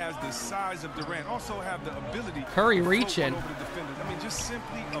that has the size of Durant also have the ability. Curry reaching. Over the defenders. I mean, just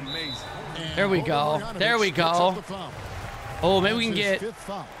simply amazing. There we go. There we go. Oh, maybe we can get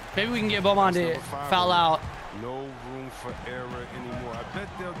Boban to foul out. No room for error anymore. I bet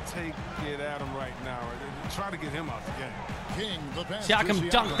they'll take it at him right now. Try to get him out the game. Siakam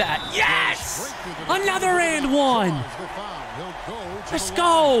dunked that. Yes! Another and one. Let's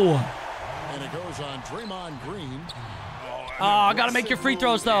go. And it goes on Draymond Green. Oh, I gotta make your free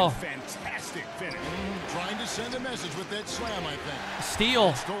throws though. Fantastic finish. Trying to send a message with that slam, I think.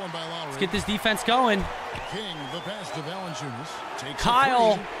 Steal. Stolen by Lowry. Let's get this defense going. King, the pass to Valanciunas.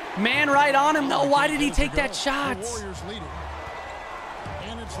 Kyle, man, right on him though. Why did he take that shot? The Warriors lead it.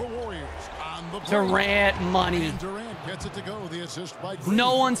 And it's the Warriors on the Durant money. And Durant gets it to go. The assist by Green.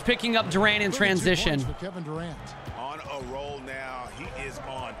 No one's picking up Durant in transition. For Kevin Durant. On a roll now. He is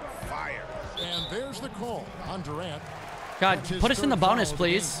on fire. And there's the call on Durant. God, put us in the bonus,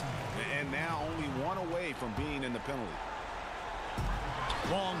 please. And now only 1 away from being in the penalty.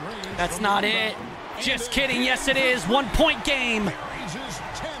 Long range. That's not it. Just kidding. Yes, it is. 1 point game. He's his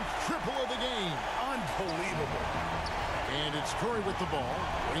 10th triple of the game. Unbelievable. And it's Curry with the ball,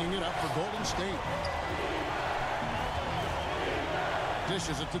 bringing it up for Golden State.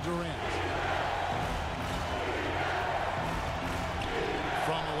 Dishes it to Durant.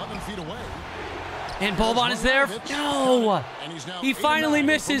 From 11 feet away. And Boban is there. No. He finally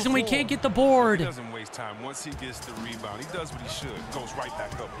misses, and we can't get the board. He doesn't waste time. Once he gets the rebound, he does what he should. Goes right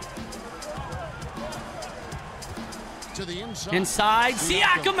back up. To the inside.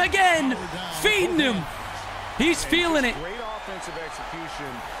 Siakam again. Feeding him. He's feeling it. Great offensive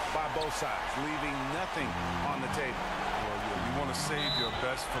execution by both sides, leaving nothing on the table. You want to save your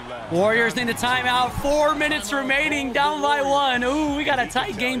best for last. Warriors need a timeout. 4 minutes remaining, down by 1. Ooh, we got a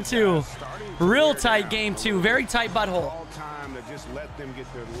tight game, too. Real tight game, too. Very tight butthole.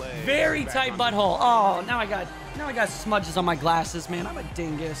 Very tight butthole. Oh, now I got smudges on my glasses, man. I'm a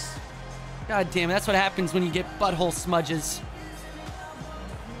dingus. God damn it. That's what happens when you get butthole smudges.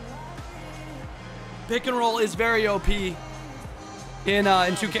 Pick and roll is very OP in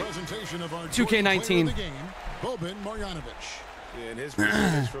 2K19. Boban Marjanovic. And his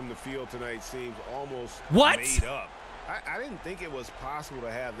percentage from the field tonight seems almost made up. I didn't think it was possible to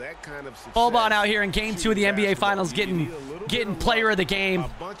have that kind of success. Boban out here in Game 2 of the NBA Finals getting player of the game.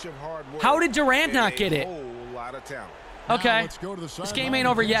 How did Durant not get it? Okay, this game ain't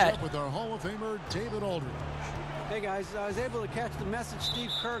over yet. With our Hall of Famer, David Aldridge. Hey guys, I was able to catch the message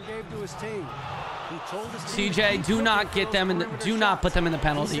Steve Kerr gave to his team. He told us CJ, do not get them in the, do not put them in the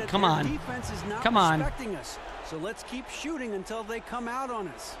penalty. Come on. Come on. Us, so let's keep shooting until they come out on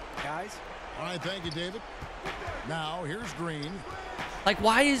us, guys. All right, thank you, David. Now, here's Green. Like,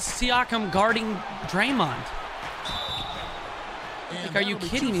 why is Siakam guarding Draymond? Like, are you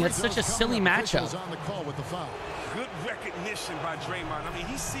kidding me? That's such a silly matchup. On the call with the foul. Good recognition by Draymond. I mean,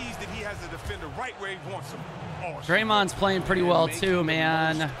 he sees that he has the defender right where he wants him. Draymond's playing pretty well, too,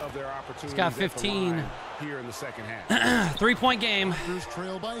 man. He's got 15. Here in the second half. 3-point game. Raptors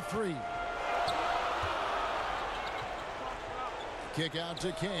trail by 3. Kick out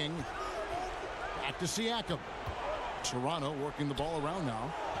to King. Back to Siakam. Toronto working the ball around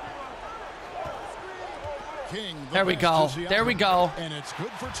now. King, there we go. There we go. And it's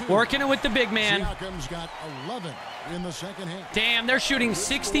good for 2. Working it with the big man. Siakam's got 11 in the second half. Damn, they're shooting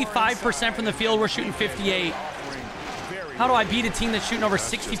 65% from the field. We're shooting 58. How do I beat a team that's shooting over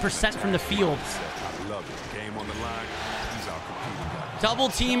 60% from the field? love it. Game on the line, he's out competing. Double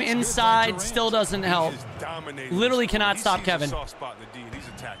team inside still doesn't help. Literally cannot stop Kevin. Soft spot in the D, and he's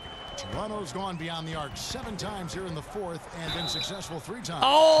attacking. Toronto's gone beyond the arc 7 times here in the 4th and been successful 3 times.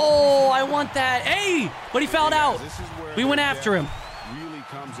 Oh, I want that. Hey, but he fouled out. We went after him. Really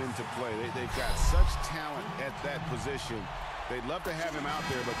comes into play. They've got such talent at that position. They'd love to have him out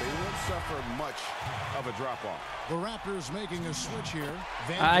there, but they won't suffer much of a drop-off. The Raptors making a switch here.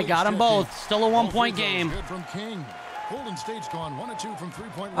 I got them both. Still a 1-point game. Good from King. Golden State's gone 1 of 2 from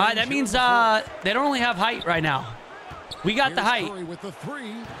 3-point range. All right, that means they don't only have height right now. We got the height. Curry with the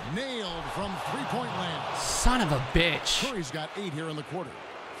 3, nailed from 3-point land. Son of a bitch. Curry's got 8 here in the quarter.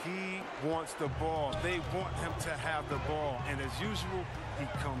 He wants the ball. They want him to have the ball. And as usual, he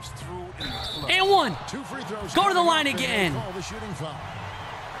comes through in the clutch. And 1. 2 free throws. Go to the line again. Call the shooting foul.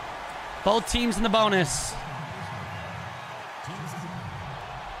 Both teams in the bonus.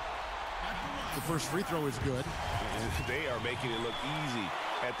 The first free throw is good. They are making it look easy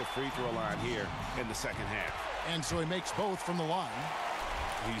at the free throw line here in the second half. And so he makes both from the line.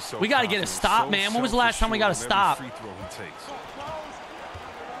 So we got to get a stop, man. When was the last time we got a stop? Free throw he takes.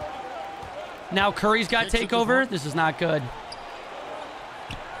 Now Curry's got takeover. This is not good.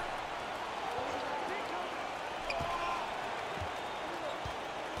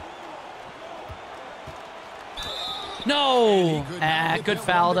 No. Good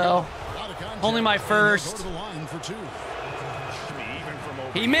foul, though. Only my first.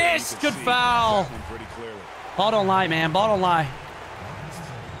 He missed. Good foul. Ball don't lie, man. Ball don't lie.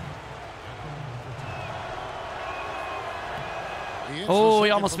 Oh, he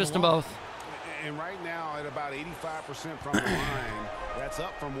almost missed them both. And right now, at about 85% from the line, that's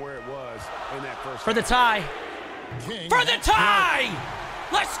up from where it was in that first. For the tie. For the tie!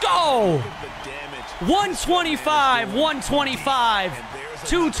 Let's go! 125, 125.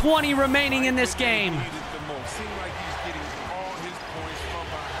 2:20 remaining in this game.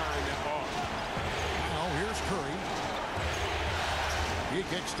 He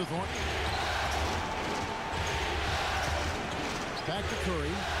kicks to Thornton. Back to Curry.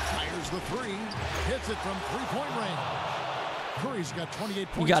 Fires the 3. Hits it from 3-point range. Curry's got 28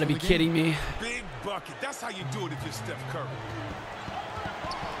 points. You got to be kidding me. Big bucket. That's how you do it if you're Steph Curry.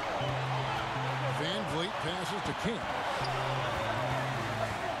 Van Vliet passes to King.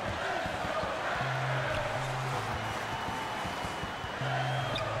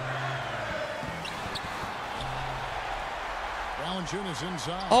 Valanciunas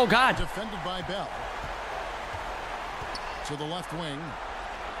inside. Oh, God. Defended by Bell. To the left wing.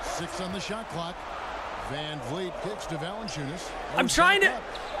 6 on the shot clock. Van Vliet kicks to Valanciunas. I'm trying to...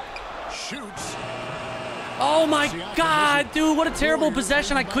 Shoots. Oh, my God, dude. What a terrible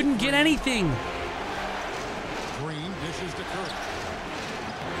possession. I couldn't get anything. Green dishes to Curry.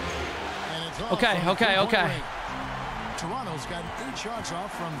 And it's Okay. Toronto's got 8 shots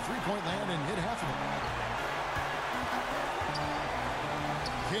off from 3-point land and hit half of them.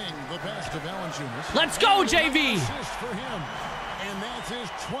 King, the pass to Valanciunas. Let's go, JV. Assist for him. And that's his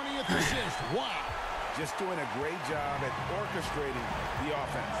 20th assist. Wow. Just doing a great job at orchestrating the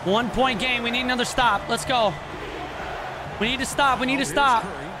offense. 1-point game. We need another stop. Let's go. We need to stop. We need to stop.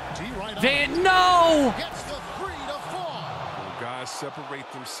 Van, no! Gets the 3 to fall. Guys separate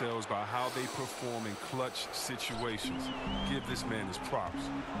themselves by how they perform in clutch situations. Give this man his props.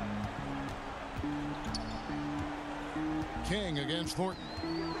 King against Thornton.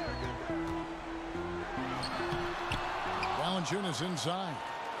 Valanciunas inside.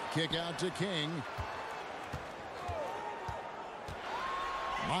 Kick out to King.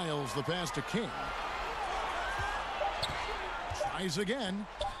 Miles the pass to King. Tries again.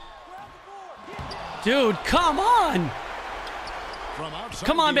 Dude, come on.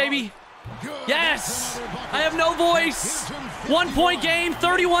 Come on, baby. Yes. I have no voice. 1-point game,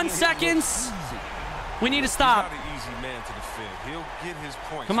 31 seconds. We need to stop. He'll get his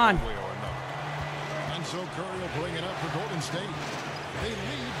points. Come on. And so Curry will bring it up for Golden State. They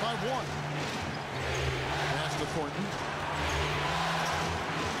lead by 1. Pass to Thornton.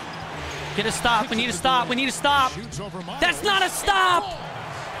 Get a stop. We need to stop. We need to stop. That's not a stop.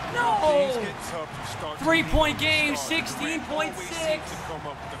 No. 3-point game, 16.6.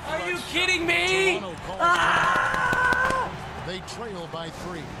 Are you kidding me? Ah! They trail by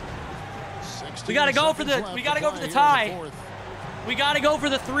 3. We got to go for the. We got to go for the tie. We got to go for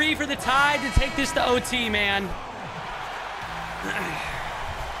the 3 for the tie to take this to OT, man.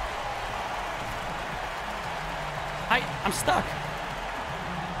 I'm stuck.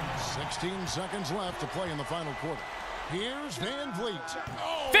 16 seconds left to play in the final quarter. Here's Van Vliet.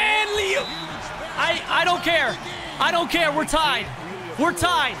 Van Vliet! I don't care. I don't care. We're tied. We're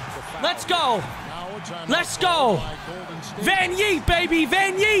tied. Let's go. Now Let's go. Van Yeet, baby.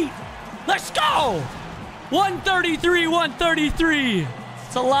 Van Yeet. Let's go. 133, 133.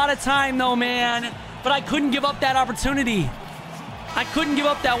 It's a lot of time, though, man. But I couldn't give up that opportunity. I couldn't give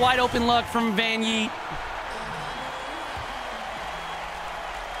up that wide open look from Van Yeet.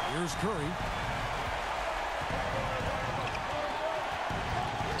 Here's Curry.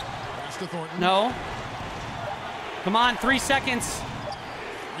 Pass to Thornton. No. Come on, 3 seconds.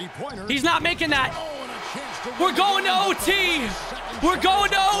 He's not making that. We're going to OT. We're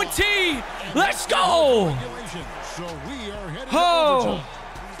going to OT. Let's go. Oh.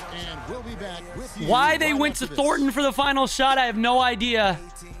 Why they went to Thornton for the final shot, I have no idea.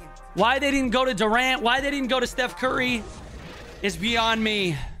 Why they didn't go to Durant, why they didn't go to Steph Curry is beyond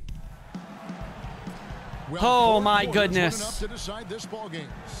me. Oh, my goodness.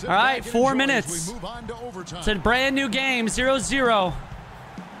 All right, 4 minutes. It's a brand new game, 0-0.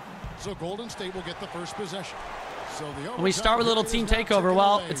 So Golden State will get the first possession. So when we start with a little team takeover,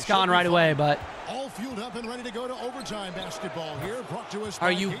 well, it's gone right away, but... All fueled up and ready to go to overtime basketball here. Brought to us.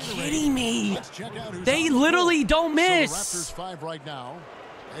 Are you kidding me? They literally don't miss. So the Raptors 5 right now.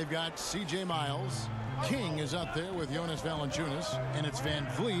 They've got C.J. Miles. King is up there with Jonas Valanciunas, and it's Van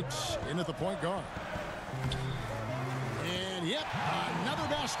Vliet in at the point guard. And yep, another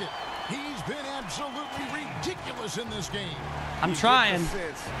basket. He's been absolutely ridiculous in this game. I'm trying. He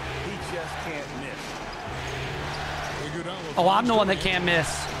just can't miss. Oh, I'm the one that can't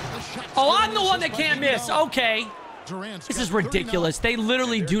miss. Oh, I'm the one that can't miss. Okay. This is ridiculous. They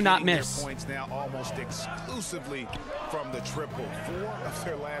literally do not miss. Points now almost exclusively from the triple. 4 of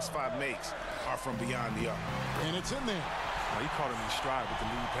their last 5 makes are from beyond the arc. And it's in there. He caught him in stride with the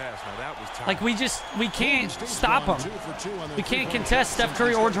lead pass. Now that was tight. Like we can't stop him. We can't contest Steph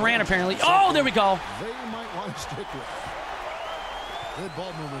Curry or Durant apparently. Oh, there we go. They might want to stick with it. Good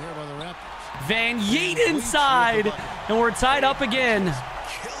ball movement here by the Raptors. Van Yeet inside, and we're tied up again.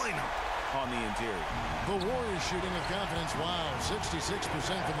 Killing him on the interior. The Warriors shooting with confidence. Wow,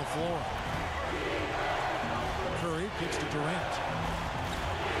 66% from the floor. Curry kicks to Durant.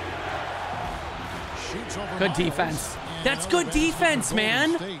 Shoots over Good Miles. defense. That's good defense,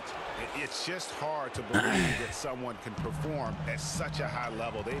 man. It's just hard to believe that someone can perform at such a high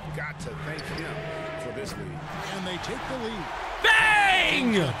level. They've got to thank him for this lead. And they take the lead.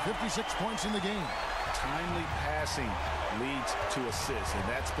 Bang! 56 points in the game. Timely passing leads to assists, and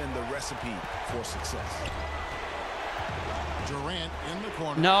that's been the recipe for success. Durant in the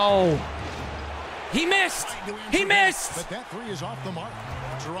corner. No. He missed. He missed. But that 3 is off the mark.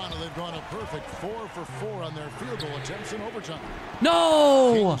 Toronto, they've gone a perfect 4 for 4 on their field goal attempts in overtime.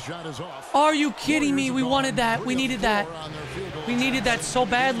 No. Shot is off. Are you kidding me? We wanted that. We needed that. We needed that so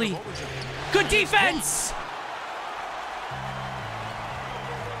badly. Good defense.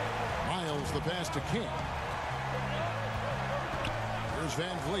 Miles, the pass to King. Here's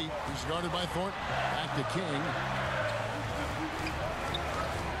Van Vliet. He's guarded by Thornton. Back to King.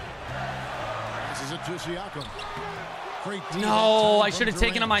 This is it to Siakam. No, I should have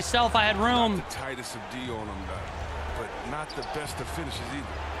taken it myself. I had room. Not the tightest of D on him, but not the best of finishes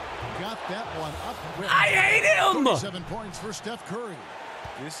either. Got that one up. I hate him. 7 points for Steph Curry.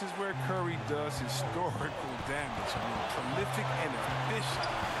 This is where Curry does historical damage. I mean, prolific and efficient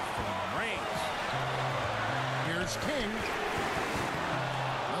from range. Here's King.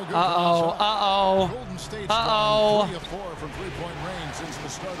 Golden State's gone 3 of 4 from 3-point range since the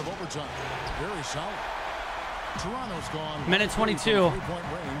start of overtime. Very solid. Toronto's gone minute 22. 3-point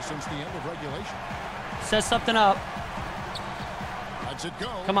range since the end of regulation. Says something up. Let's it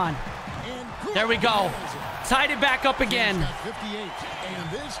go. Come on. There we go. Tied it back up again. 58. And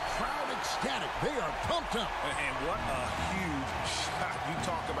this crowd ecstatic. They are pumped up. And what a huge shot. You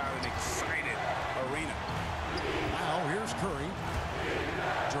talk about an excited arena. Now here's Curry.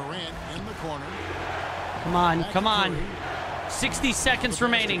 Durant in the corner. Come on, come on. 60 seconds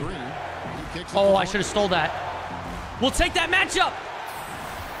remaining. Oh, I should have stole that. We'll take that matchup.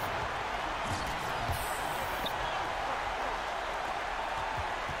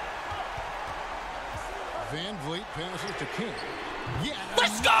 Van Vliet passes to King. Yeah,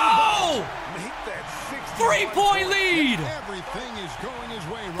 let's go! 3-point lead. Everything is going his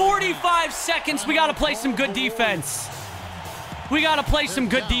way. 45 seconds. We got to play some good defense. We got to play some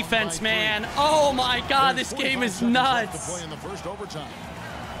good defense, man. Oh, my God. This game is nuts.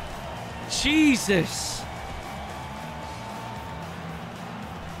 Jesus.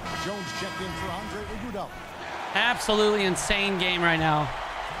 Jones checked in for Andre Iguodala. Absolutely insane game right now.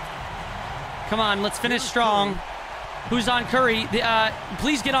 Come on, let's finish strong. Who's on Curry?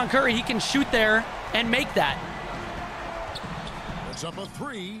 Please get on Curry. He can shoot there and make that. It's up a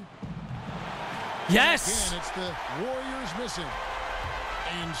 3. Yes. Again, it's the Warriors missing.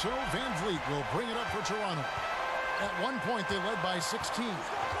 And so Van Vliet will bring it up for Toronto. At one point, they led by 16.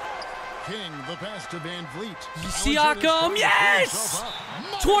 King, the pass to Van Vliet. Siakam, yes!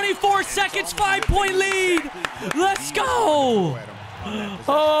 24 seconds, 5-point lead. Let's go.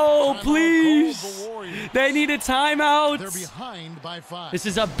 Oh, please. They need a timeout. They're behind by 5. This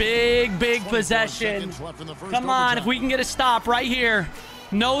is a big, big possession. Come on, if we can get a stop right here.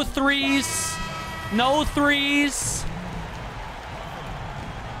 No threes. No threes.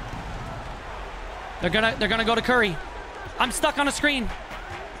 They're gonna go to Curry. I'm stuck on a screen.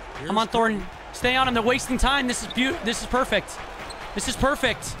 I'm on Thornton. Stay on him. They're wasting time. This is perfect. This is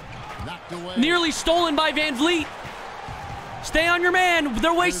perfect. Nearly stolen by Van Vliet. Stay on your man.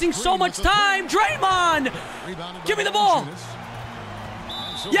 They're wasting so much time. Draymond, give me the ball.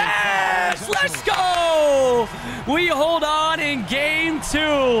 Yes, let's go. We hold on in game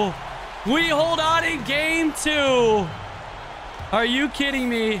 2. We hold on in game 2. Are you kidding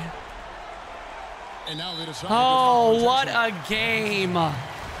me? Oh, what a game.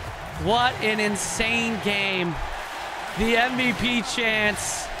 What an insane game. The MVP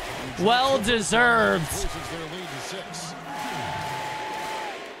chance, well deserved.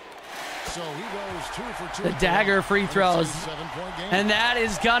 The dagger free throws. And that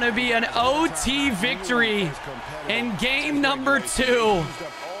is going to be an OT victory in game number 2.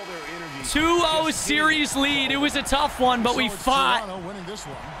 2-0 series lead. It was a tough one, but we fought.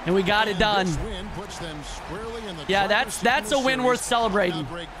 And we got it done. Yeah, that's a win worth celebrating.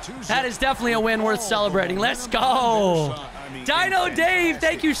 That is definitely a win worth celebrating. Let's go. Dino Dave,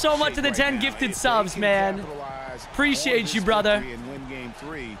 thank you so much for the 10 gifted subs, man. Appreciate you, brother.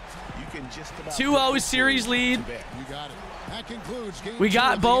 2-0 series lead. We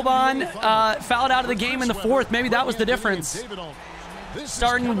got Boban fouled out of the game in the 4th. Maybe that was the difference.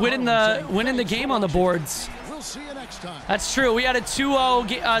 Starting winning the game on the boards. That's true. We had a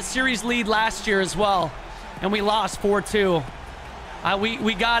 2-0 series lead last year as well, and we lost 4-2.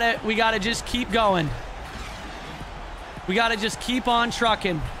 We gotta just keep going. We gotta just keep on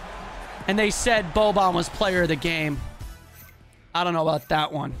trucking. And they said Boban was player of the game. I don't know about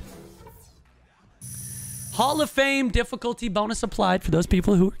that one. Hall of Fame difficulty bonus applied for those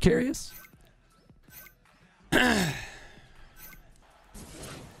people who are curious.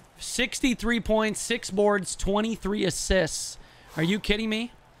 63 points, 6 boards, 23 assists. Are you kidding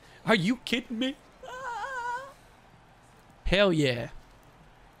me? Are you kidding me? Ah. Hell yeah.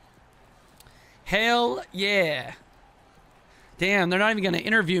 Hell yeah. Damn, they're not even going to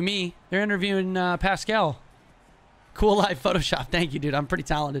interview me. They're interviewing Pascal. Cool live Photoshop. Thank you, dude. I'm pretty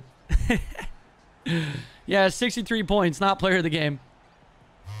talented. Yeah, 63 points, not player of the game.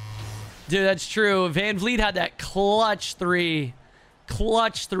 Dude, that's true. Van Vliet had that clutch 3.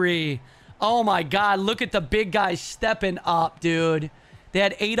 Clutch 3. Oh my God, look at the big guys stepping up, dude. They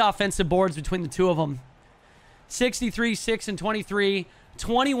had 8 offensive boards between the two of them. 63, 6, and 23.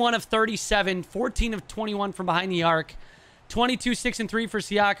 21 of 37. 14 of 21 from behind the arc. 22, 6, and 3 for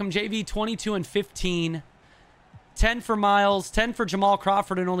Siakam. JV, 22 and 15. 10 for Miles. 10 for Jamal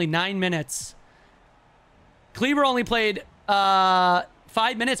Crawford in only 9 minutes. Kleber only played 5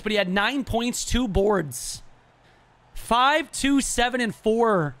 minutes, but he had 9 points, 2 boards. 5, 2, 7, and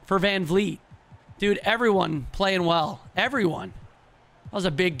 4 for Van Vliet. Dude, everyone playing well. Everyone. That was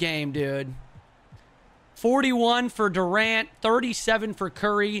a big game, dude. 41 for Durant, 37 for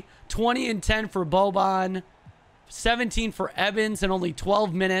Curry, 20 and 10 for Boban, 17 for Evans in only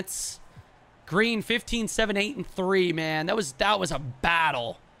 12 minutes. Green, 15, 7, 8, and 3, man. That was a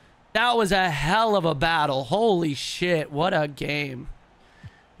battle. That was a hell of a battle. Holy shit, what a game.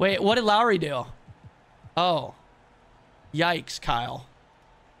 Wait, what did Lowry do? Oh. Yikes, Kyle.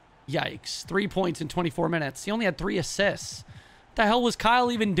 Yikes. 3 points in 24 minutes. He only had 3 assists. What the hell was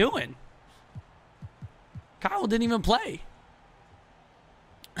Kyle even doing? Kyle didn't even play.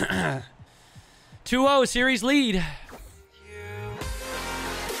 2-0 series lead.